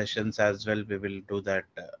sessions as well, we will do that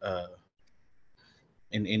uh,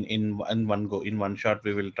 in one go, in one shot.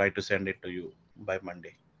 We will try to send it to you by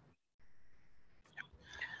Monday.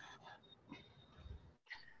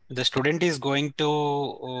 The student is going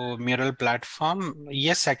to Mural platform.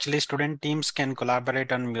 Yes, actually, student teams can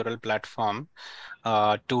collaborate on Mural platform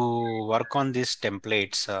to work on these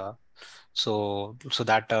templates. So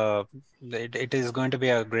that it is going to be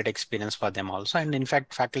a great experience for them also. And in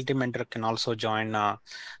fact, faculty mentor can also join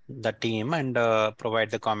the team and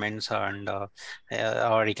provide the comments, and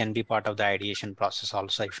or he can be part of the ideation process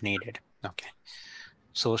also if needed. Okay.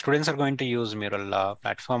 So students are going to use Mural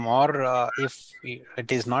platform, or if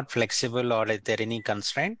it is not flexible or is there any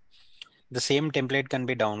constraint, the same template can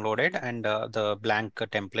be downloaded, and the blank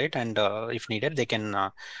template, and if needed, they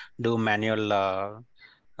can do manual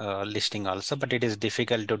listing also, but it is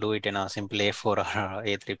difficult to do it in a simple A4 or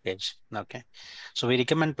A3 page. Okay. So we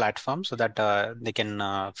recommend platform so that they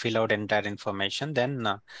can fill out entire information, then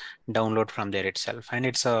download from there itself. And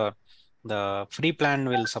it's the free plan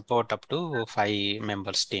will support up to 5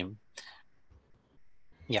 members team.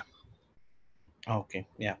 Yeah. Okay.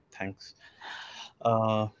 Yeah. Thanks.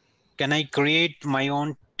 Uh, Can I create my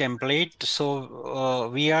own template?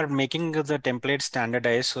 So we are making the template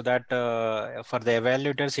standardized so that for the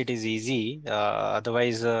evaluators it is easy.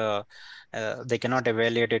 Otherwise, they cannot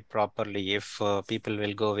evaluate it properly if people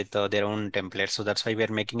will go with their own template. So that's why we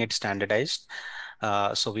are making it standardized.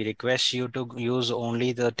 So we request you to use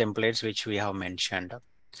only the templates which we have mentioned,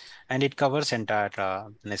 and it covers entire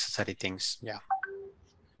necessary things. Yeah.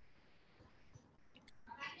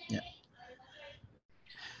 yeah.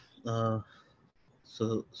 Uh,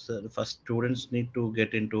 so first, students need to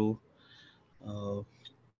get into uh,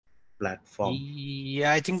 platform.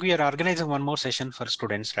 Yeah, I think we are organizing one more session for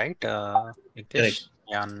students, right? Correct. Niklesh?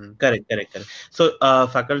 Yeah. Correct. So,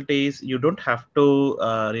 faculties, you don't have to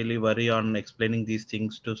really worry on explaining these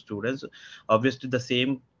things to students. Obviously, the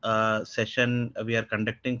same session we are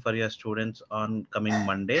conducting for your students on coming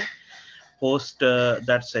Monday. Post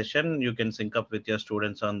that session, you can sync up with your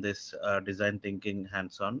students on this design thinking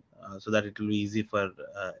hands-on, so that it will be easy for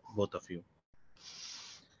both of you.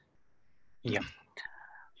 Yeah.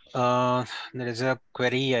 There is a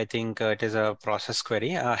query. I think it is a process query.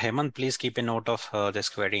 Hemant, please keep a note of this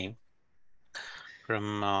query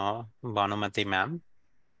from Bhanumati ma'am.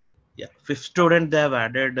 Yeah, fifth student they have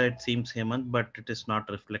added. It seems Hemant, but it is not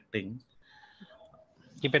reflecting.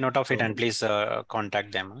 Keep a note of it So and please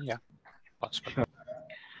contact them. Yeah, possible.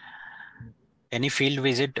 Any field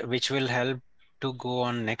visit which will help to go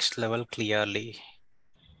on next level clearly.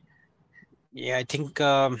 Yeah, I think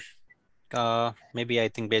maybe I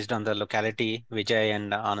think based on the locality, Vijay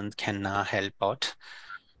and Anand can help out.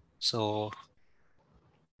 So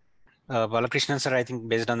Balakrishnan sir, I think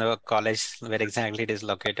based on the college where exactly it is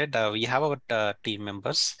located, we have our team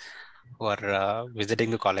members who are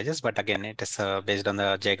visiting the colleges, but again, it is based on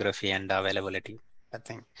the geography and availability, I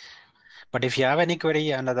think. But if you have any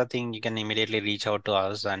query, another thing, you can immediately reach out to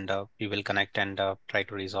us, and we will connect and try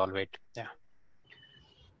to resolve it. Yeah.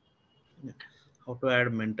 how to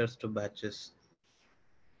add mentors to batches?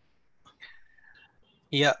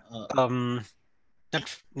 Yeah. Uh,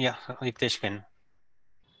 Yeah, Hitesh can.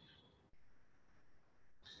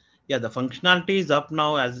 yeah, the functionality is up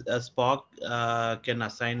now as Spock can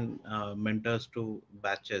assign mentors to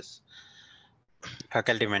batches.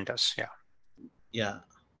 Faculty mentors. Yeah. Yeah.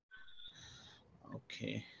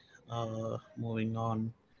 Okay. Moving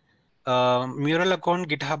on. Mural account,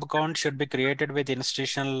 GitHub account should be created with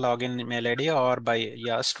institutional login email ID or by,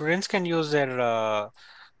 yeah, students can use their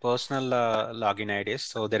personal login IDs.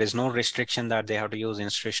 So there is no restriction that they have to use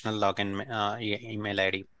institutional login email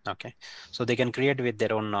ID. Okay. So they can create with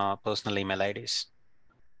their own personal email IDs.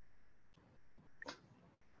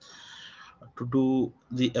 To do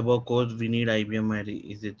the above course, we need IBM ID.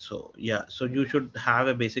 Is it so? Yeah. So you should have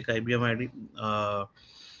a basic IBM ID.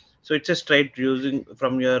 So it's a straight using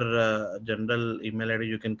from your general email ID.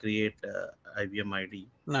 You can create IBM ID.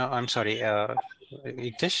 No, I'm sorry.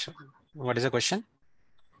 Hitesh, what is the question?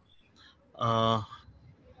 Uh,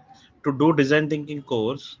 to do design thinking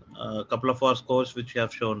course, a couple of hours course which you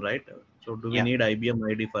have shown, right? So do we Yeah. need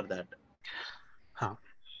IBM ID for that? Huh.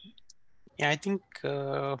 Yeah, I think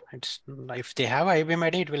it's if they have IBM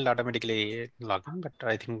ID, it will automatically log in, but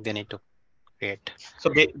I think they need to create.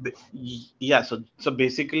 So yeah, so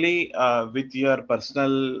basically, with your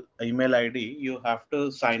personal email ID, you have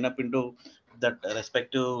to sign up into that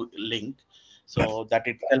respective link, so that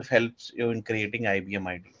itself helps you in creating IBM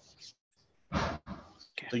ID.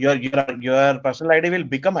 So your personal ID will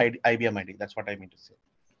become IBM ID. That's what I mean to say.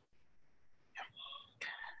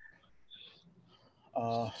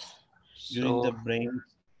 During the So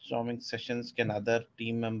brainstorming sessions, can other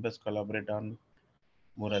team members collaborate on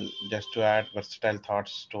Mural just to add versatile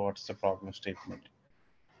thoughts towards the problem statement?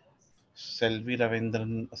 Selvi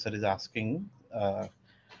Ravindran sir is asking,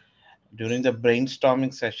 during the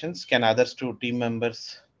brainstorming sessions, can others two team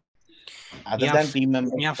members, other yeah, than team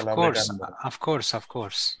members, yeah, of collaborate course, on Mural? of course.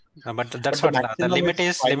 But But that's the what the maximum limit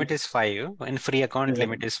is is. five. Limit is 5. In free account, Yeah,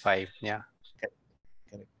 limit is 5. Yeah. correct,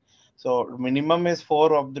 correct. So minimum is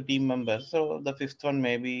four of the team members. So the fifth one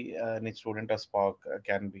maybe any student or Spark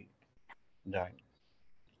can be joined.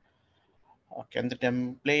 Can the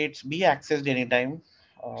templates be accessed anytime?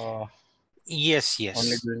 Uh, Yes, Only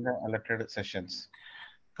yes. during the allotted sessions.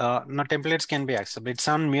 No, templates can be accessed. It's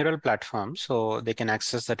on Mural platform, so they can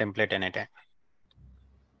access the template anytime.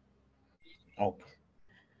 Okay.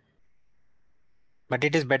 But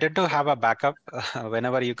it is better to have a backup.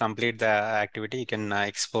 Whenever you complete the activity, you can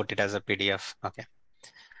export it as a PDF. Okay.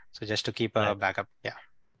 So just to keep a Right. backup. Yeah.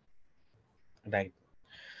 Right.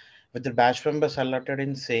 With the batch members allotted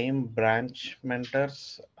in same branch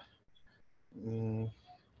mentors, mm,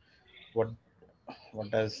 what what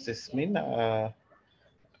does this mean?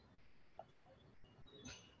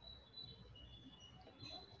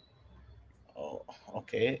 Oh,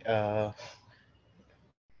 okay.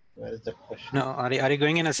 Where is the No, question? are you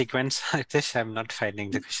going in a sequence? This I'm not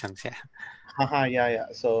finding the questions. Yeah. Haha, yeah, yeah.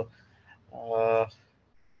 So, uh,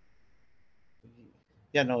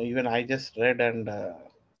 yeah, no, even I just read and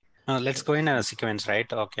No, let's go in a sequence,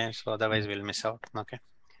 right? Okay. So otherwise we'll miss out. Okay.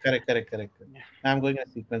 correct, correct, correct. Yeah. I'm going a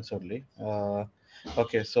sequence only.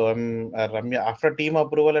 Okay, so I'm Ramya. After team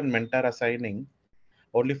approval and mentor assigning,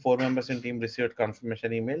 only four members in team received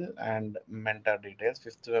confirmation email and mentor details.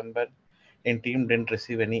 Fifth member in team didn't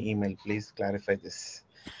receive any email. Please clarify this.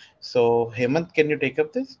 So Hemant, can you take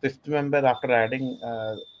up this? Fifth member after adding,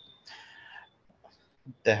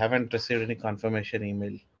 they haven't received any confirmation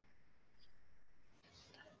email.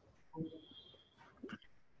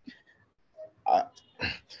 Uh,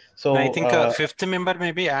 No, I so think fifth member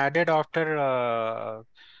may be added after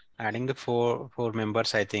adding the four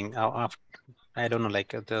members. I think after, I don't know.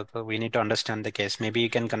 Like we need to understand the case. Maybe you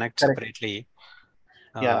can connect correct. separately.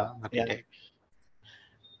 Yeah, Okay.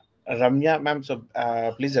 yeah. Ramya, ma'am. So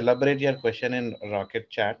please elaborate your question in Rocket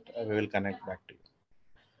chat. We will connect back to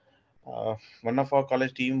you. One of our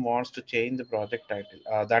college team wants to change the project title.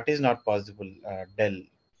 That is not possible. Dell.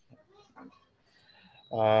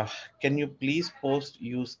 Uh, can you please post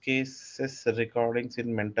use cases recordings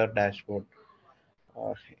in mentor dashboard?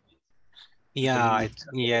 Uh, Yeah,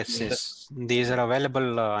 will yes. These are available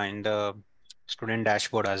in the student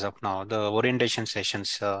dashboard as of now. The orientation sessions,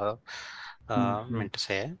 Mhm. meant to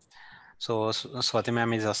say. So Swati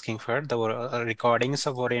ma'am is asking for the recordings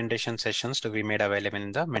of orientation sessions to be made available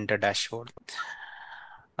in the mentor dashboard.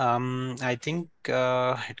 I think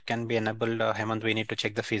it can be enabled. Hemant, we need to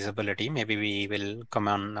check the feasibility. Maybe we will come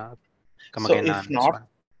So again if on this not, one.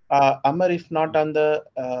 Amar, if not on the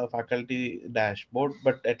faculty dashboard,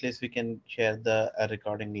 but at least we can share the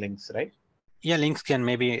recording links, right? Yeah, links can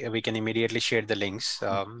maybe we can immediately share the links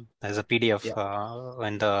as a PDF Yeah,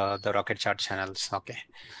 in the Rocket Chat channels. Okay.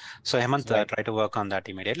 So Hemant, right. try to work on that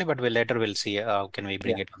immediately, but we'll see how can we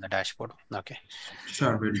bring Yeah, it on the dashboard. Okay.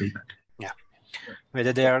 Sure, we'll do that. Yeah.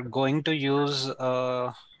 Whether they yeah. are going to use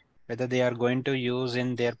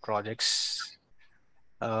in their projects.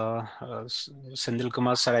 Sindhil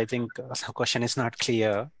Kumar sir, I think the question is not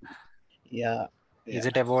clear. Yeah, Is yeah.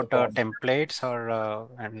 it So about for templates or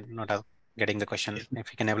I'm not getting the question. if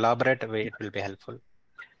If you can elaborate, it will be helpful.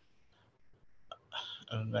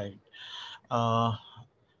 right, uh,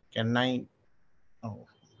 can I oh,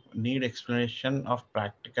 need explanation of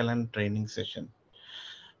practical and training session?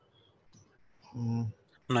 Mm,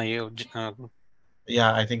 No,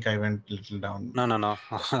 yeah, I think I went a little down. no.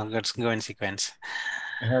 Let's go in sequence.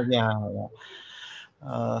 Yeah, yeah.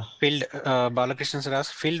 Field, Balakrishnan sir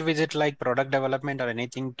asked, field visit like product development or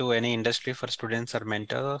anything to any industry for students or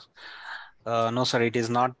mentors? No, sir, it is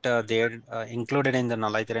not there included in the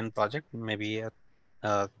Nalaitharan project. Maybe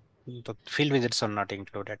the field visits are not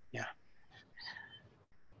included. Yeah.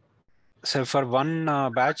 So for one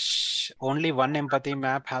batch, only one empathy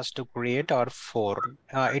map has to create or four.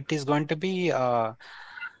 It is going to be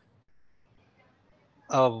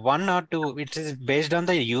One or two, it is based on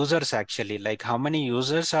the users actually, like how many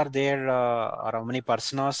users are there or how many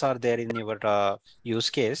personas are there in your use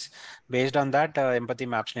case. Based on that, empathy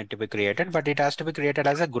maps need to be created, but it has to be created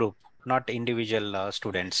as a group, not individual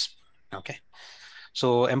students. Okay.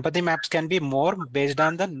 So empathy maps can be more based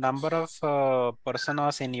on the number of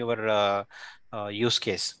personas in your use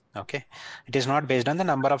case. Okay. It is not based on the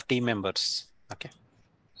number of team members. Okay.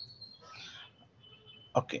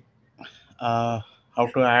 Okay. How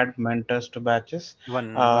to add mentors to batches?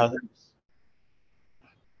 One. Oh,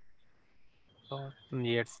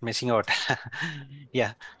 yeah, missing out.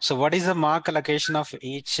 Yeah. So what is the mark allocation of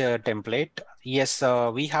each template? Yes,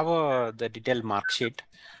 we have the detailed mark sheet.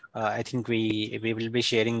 I think we will be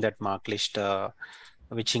sharing that mark list,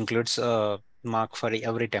 which includes mark for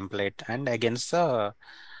every template and against the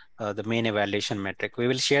main evaluation metric. We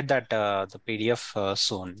will share that the PDF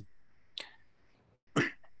soon.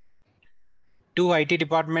 Two IT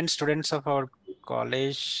department students of our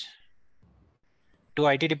college. Two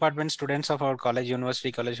IT department students of our college, University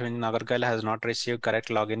College in Nagarkal, has not received correct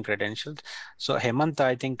login credentials. So Hemant,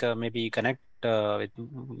 I think maybe connect with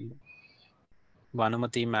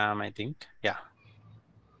Vanumati ma'am, I think. Yeah.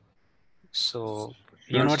 So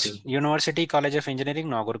University College of Engineering,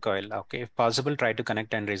 Nagarkal. Okay. If possible, try to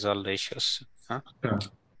connect and resolve the issues. Huh?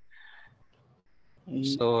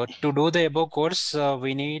 So to do the above course,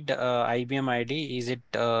 we need IBM ID. Is it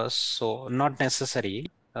so not necessary?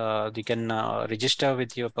 You can register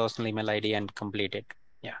with your personal email ID and complete it.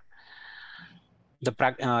 Yeah.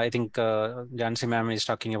 I think Jansi ma'am is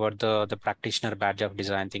talking about the practitioner badge of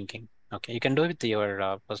design thinking. Okay, you can do it with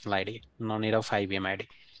your personal ID. No need of IBM ID.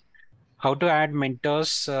 How to add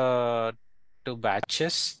mentors to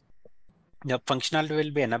batches? The functionality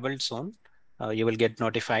will be enabled soon. You will get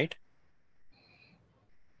notified.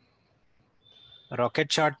 Rocket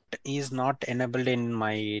chart is not enabled in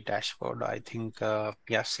my dashboard. I think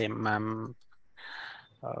yeah, same ma'am.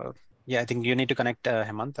 Yeah, I think you need to connect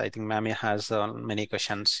Hemant. I think ma'am has many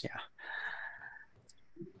questions. Yeah.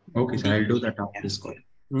 Okay, sir. I'll do that after this call.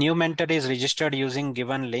 New mentor is registered using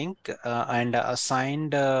given link and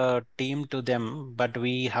assigned team to them, but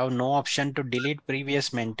we have no option to delete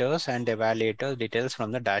previous mentors and evaluators details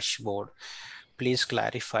from the dashboard. Please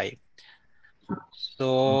clarify.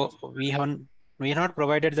 So we have not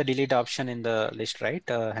provided the delete option in the list, right,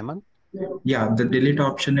 Hemant? Yeah, the delete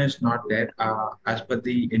option is not there. As per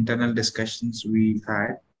the internal discussions we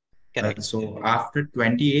had. Correct. So after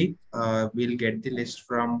 28th, we'll get the list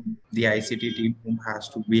from the ICT team whom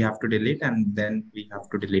we have to delete, and then we have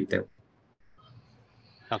to delete them.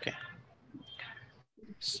 Okay.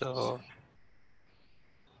 So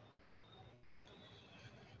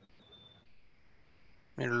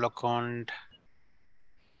we'll look on.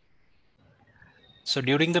 So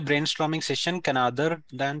during the brainstorming session, can other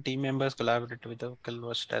than team members collaborate with the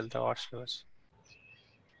Kilvers, Delta, or Slivers?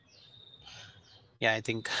 Yeah, I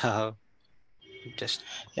think just.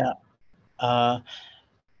 Yeah.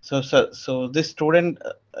 So this student,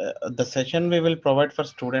 the session we will provide for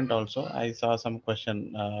student also. I saw some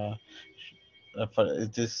question. Is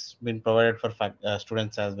this been provided for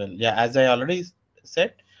students as well? Yeah, as I already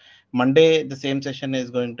said, Monday the same session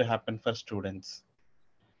is going to happen for students.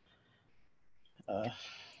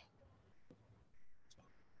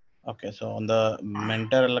 Okay, so on the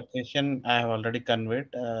mentor allocation, I have already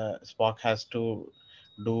conveyed. Spock has to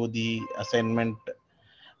do the assignment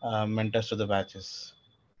mentors to the batches.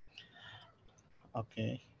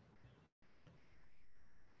 Okay.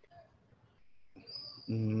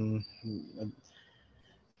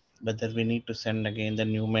 Whether we need to send again the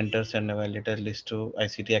new mentors and evaluator list to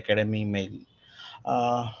ICT Academy email.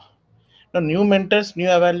 No, new mentors, new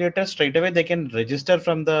evaluators, straight away they can register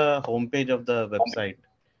from the homepage of the website.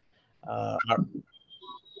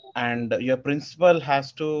 And your principal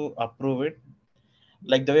has to approve it.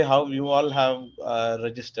 Like the way how you all have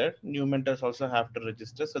registered, new mentors also have to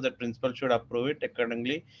register, so the principal should approve it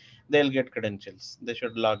accordingly. They'll get credentials. They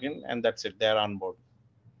should log in, and that's it. They're on board.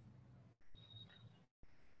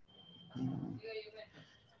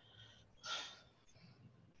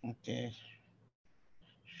 Okay.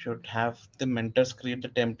 Should have the mentors create the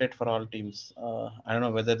template for all teams. I don't know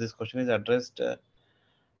whether this question is addressed.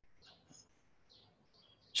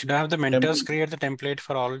 Should I have the mentors create the template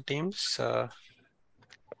for all teams?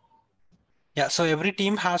 Yeah, so every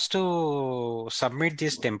team has to submit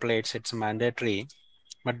these templates. It's mandatory,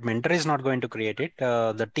 but mentor is not going to create it.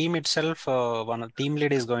 The team itself, one team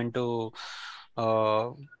lead is going to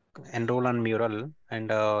enroll on Mural, and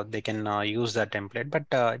they can use that template. But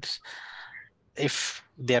it's if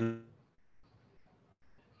they're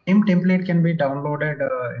same template can be downloaded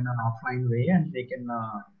in an offline way, and they can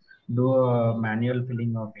do a manual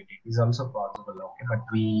filling of it. It is also possible. Okay, but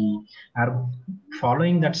we are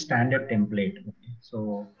following that standard template. Okay,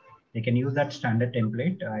 so they can use that standard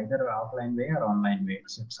template either offline way or online way.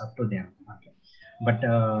 It's up to them. Okay, but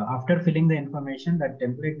after filling the information, that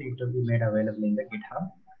template need to be made available in the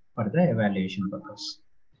GitHub for the evaluation purpose.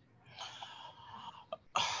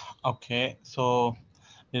 Okay, so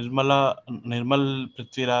Nirmal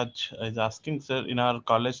Prithviraj is asking, sir, in our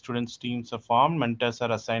college students teams are formed, mentors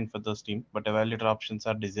are assigned for those teams, but evaluator options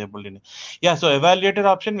are disabled in it. Yeah, so evaluator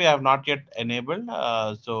option we have not yet enabled.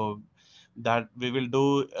 So that we will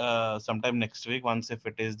do sometime next week. Once if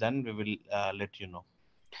it is done, we will let you know.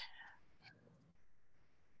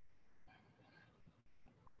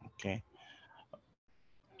 Okay.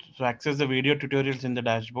 To access the video tutorials in the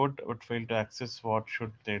dashboard, but fail to access, what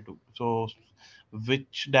should they do? So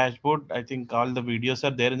which dashboard? I think all the videos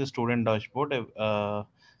are there in the student dashboard.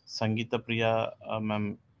 Sangeeta Priya,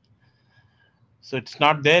 ma'am. So it's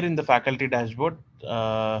not there in the faculty dashboard,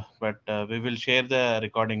 but we will share the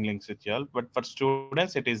recording links with you all. But for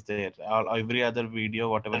students, it is there. Every other video,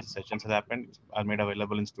 whatever the sessions have happened, are made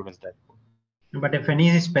available in students dashboard. But if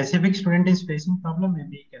any specific student is facing problem,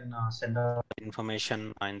 maybe you can send a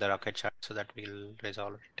Information in the Rocket chat so that we'll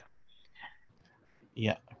resolve it.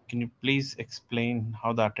 Yeah, can you please explain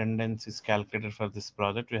how the attendance is calculated for this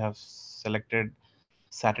project? We have selected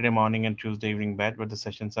Saturday morning and Tuesday evening batch, but the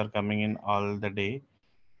sessions are coming in all the day.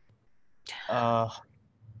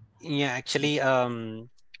 Yeah, actually,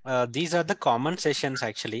 these are the common sessions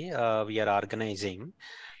actually we are organizing,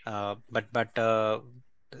 but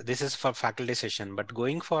this is for faculty session. But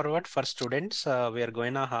going forward for students, we are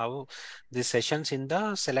going to have these sessions in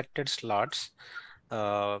the selected slots.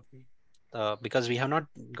 Uh, because we have not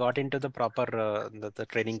got into the proper the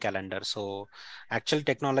training calendar. So actual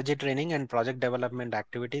technology training and project development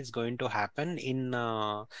activity is going to happen in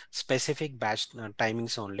specific batch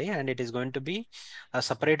timings only, and it is going to be a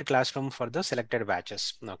separate classroom for the selected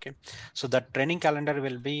batches. Okay, so that training calendar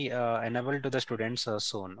will be enabled to the students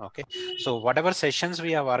soon. Okay, so whatever sessions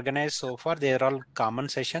we have organized so far, they are all common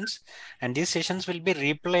sessions, and these sessions will be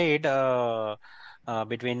replayed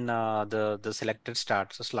between the selected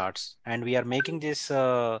slots, and we are making these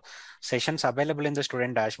sessions available in the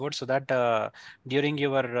student dashboard so that during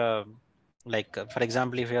your for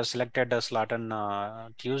example, if you have selected a slot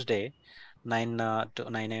on Tuesday 9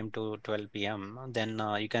 a.m. to 12 p.m., then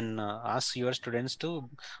you can ask your students to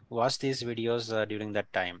watch these videos during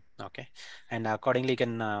that time. Okay, and accordingly you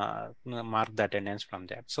can mark the attendance from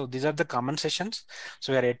there. So these are the common sessions.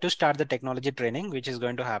 So we are yet to start the technology training, which is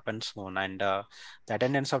going to happen soon, and the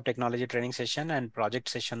attendance of technology training session and project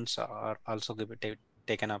sessions are also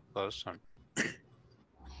taken up soon.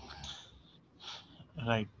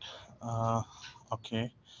 Right.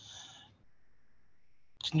 Okay.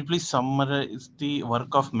 Can you please summarize the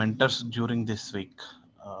work of mentors during this week?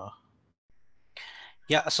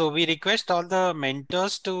 Yeah, so we request all the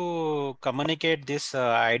mentors to communicate this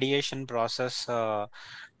ideation process to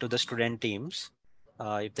the student teams.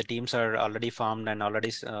 If the teams are already formed and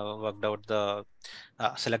already worked out the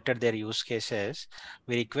selected their use cases,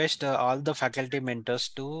 we request all the faculty mentors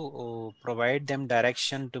to provide them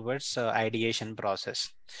direction towards ideation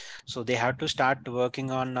process. So they have to start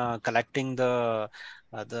working on collecting the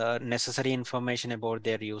necessary information about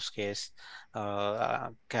their use case,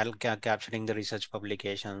 capturing the research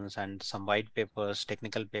publications and some white papers,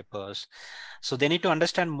 technical papers. So they need to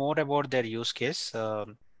understand more about their use case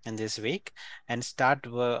in this week and start.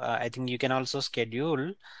 I think you can also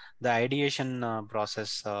schedule the ideation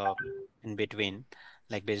process in between,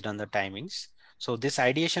 like based on the timings. So this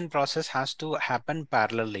ideation process has to happen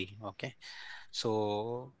parallelly. Okay,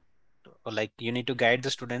 so like you need to guide the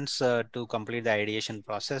students to complete the ideation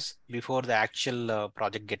process before the actual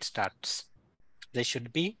project gets starts. They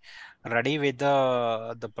should be ready with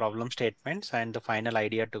the problem statements and the final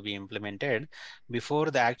idea to be implemented before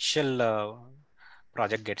the actual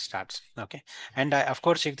project gets starts. Okay, and of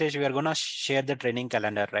course, Shiktesh, we are going to share the training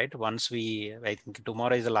calendar, right? Once I think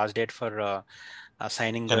tomorrow is the last date for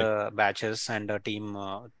assigning Correct. the batches and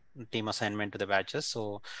team assignment to the batches.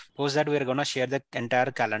 So post that, we are going to share the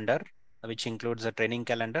entire calendar, which includes the training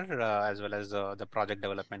calendar as well as the project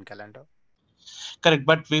development calendar. Correct,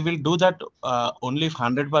 but we will do that only if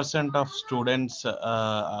 100% of students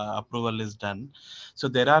approval is done. So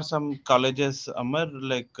there are some colleges, Amar,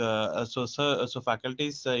 like so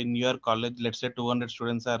faculties in your college, let's say 200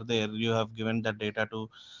 students are there. You have given that data to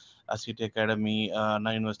City Academy,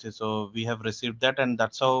 Anna University. So we have received that, and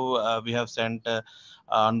that's how we have sent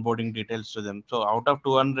onboarding details to them. So out of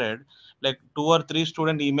 200, like 2 or 3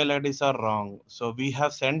 student email IDs are wrong. So we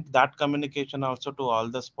have sent that communication also to all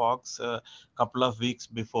the SPOCs couple of weeks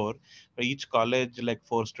before. For each college, like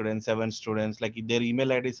 4 students, 7 students, like their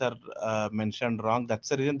email IDs are mentioned wrong. That's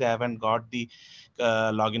the reason they haven't got the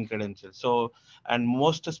login credentials. So, and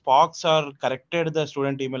most SPOCs are corrected the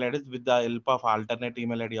student email IDs with the help of alternate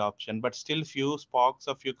email ID option, but still few SPOCs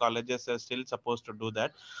of few colleges are still supposed to do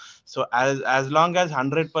that. So as long as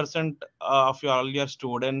 100% of all your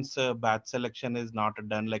students batch selection is not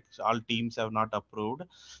done, like all teams have not approved,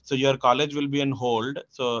 so your college will be on hold.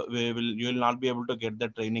 So you will not be able to get the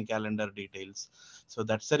training calendar details. So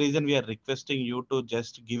that's the reason we are requesting you to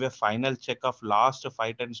just give a final check of last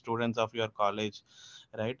 5-10 students of your college,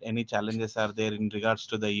 right? Any challenges are there in regards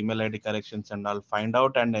to the email ID corrections and all, find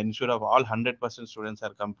out and ensure of all 100% students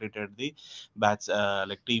are completed the batch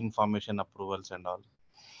like team formation approvals and all.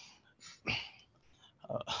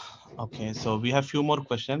 Uh, okay, so we have few more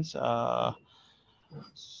questions. So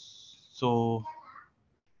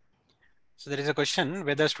there is a question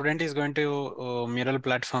whether student is going to Mural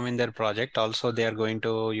platform in their project. Also, they are going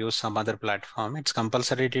to use some other platform. It's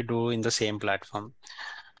compulsory to do in the same platform.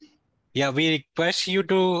 Yeah, we request you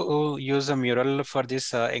to use a Mural for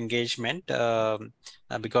this engagement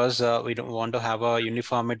because we don't want to have a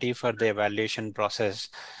uniformity for the evaluation process.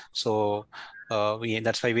 So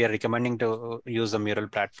that's why we are recommending to use the Mural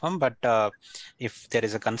platform. But if there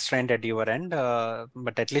is a constraint at your end,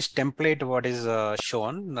 but at least template what is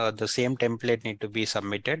shown, the same template need to be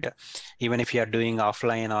submitted. Even if you are doing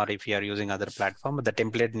offline or if you are using other platform, the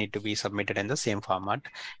template need to be submitted in the same format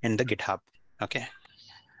in the GitHub. Okay.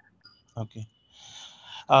 Okay.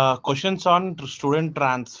 Questions on student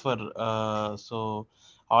transfer. So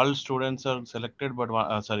all students are selected, but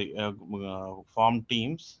form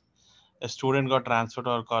teams. A student got transferred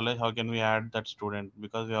to our college. How can we add that student?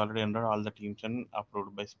 Because we already entered all the teams and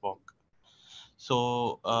approved by SPOC.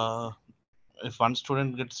 So if one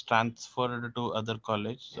student gets transferred to other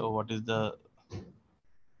college, so what is the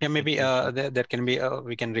Yeah, maybe situation? there can be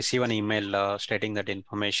we can receive an email stating that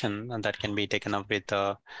information, and that can be taken up with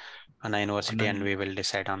an university, and we will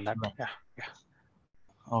decide on that. Right. Yeah,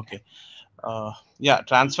 yeah. Okay. Yeah,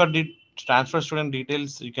 transfer student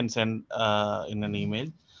details you can send in an email.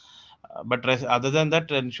 But other than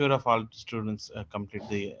that, ensure of all students complete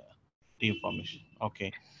the team formation.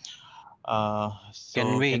 Okay. Can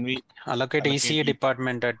So we can we allocate allocate ECE you?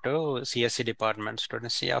 department to CSE department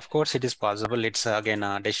students? Yeah, of course it is possible. It's again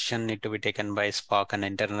a decision need to be taken by SPOC and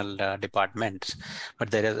internal departments.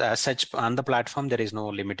 But there is, as such, on the platform there is no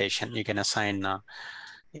limitation. You can assign.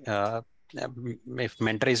 If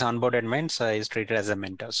mentor is onboarded, means is treated as a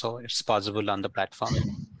mentor, so it's possible on the platform.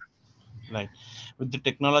 Right. With the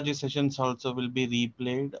technology sessions also will be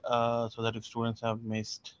replayed so that if students have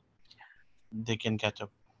missed, they can catch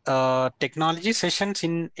up. Technology sessions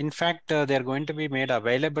in fact they're going to be made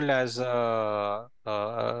available as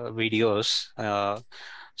videos,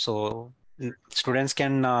 so students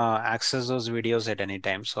can access those videos at any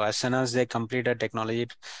time. So as soon as they complete a technology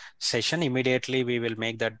session, immediately we will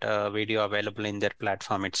make that video available in their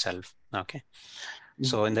platform itself. Okay,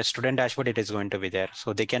 so in the student dashboard it is going to be there,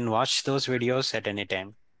 so they can watch those videos at any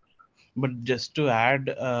time. But just to add,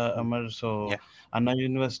 Amar, so Yeah, Anna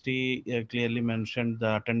University clearly mentioned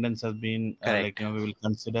the attendance has been like, correct, we will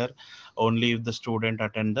consider only if the student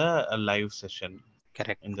attend the live session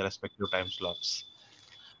correct. in the respective time slots.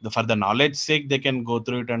 For the knowledge sake, they can go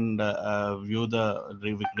through it and view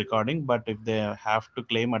the recording. But if they have to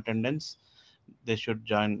claim attendance, they should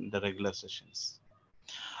join the regular sessions.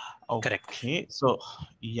 Correct. Okay, so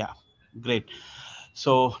yeah, great.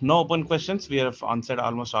 So no open questions. We have answered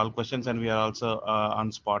almost all questions, and we are also on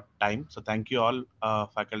spot time. So thank you all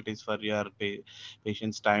faculties for your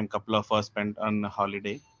patience time. Couple of us spent on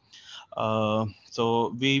holiday.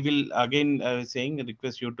 So we will again saying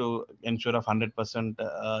request you to ensure of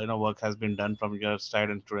 100% work has been done from your side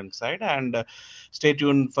and student side, and stay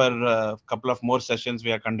tuned for a couple of more sessions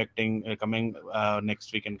we are conducting coming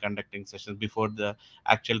next week, and conducting sessions before the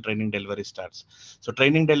actual training delivery starts. So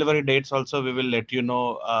training delivery dates also we will let you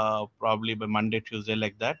know probably by Monday, Tuesday,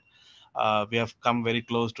 like that. We have come very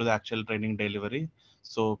close to the actual training delivery.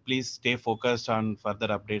 So please stay focused on further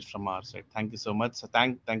updates from our side. Thank you so much. So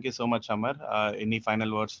thank you so much, Amar. Any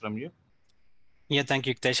final words from you, Yeah, thank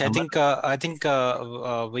you, Hitesh. Amar? I think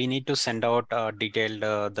we need to send out detailed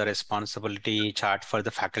the responsibility chart for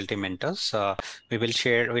the faculty mentors.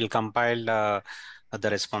 We'll compile the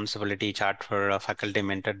responsibility chart for faculty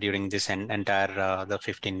mentor during this entire the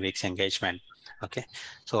 15 weeks engagement. Okay,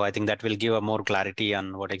 so I think that will give a more clarity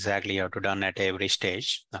on what exactly you have to done at every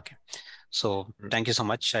stage. Okay. So thank you so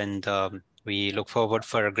much. And we look forward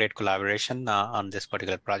for a great collaboration on this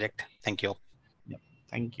particular project. Thank you. Yep.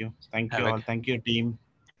 Thank you. Thank Have you a- all. Thank you, team.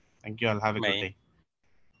 Thank you all. Have a good Bye. day.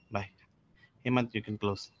 Bye. Hemant, you can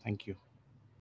close. Thank you.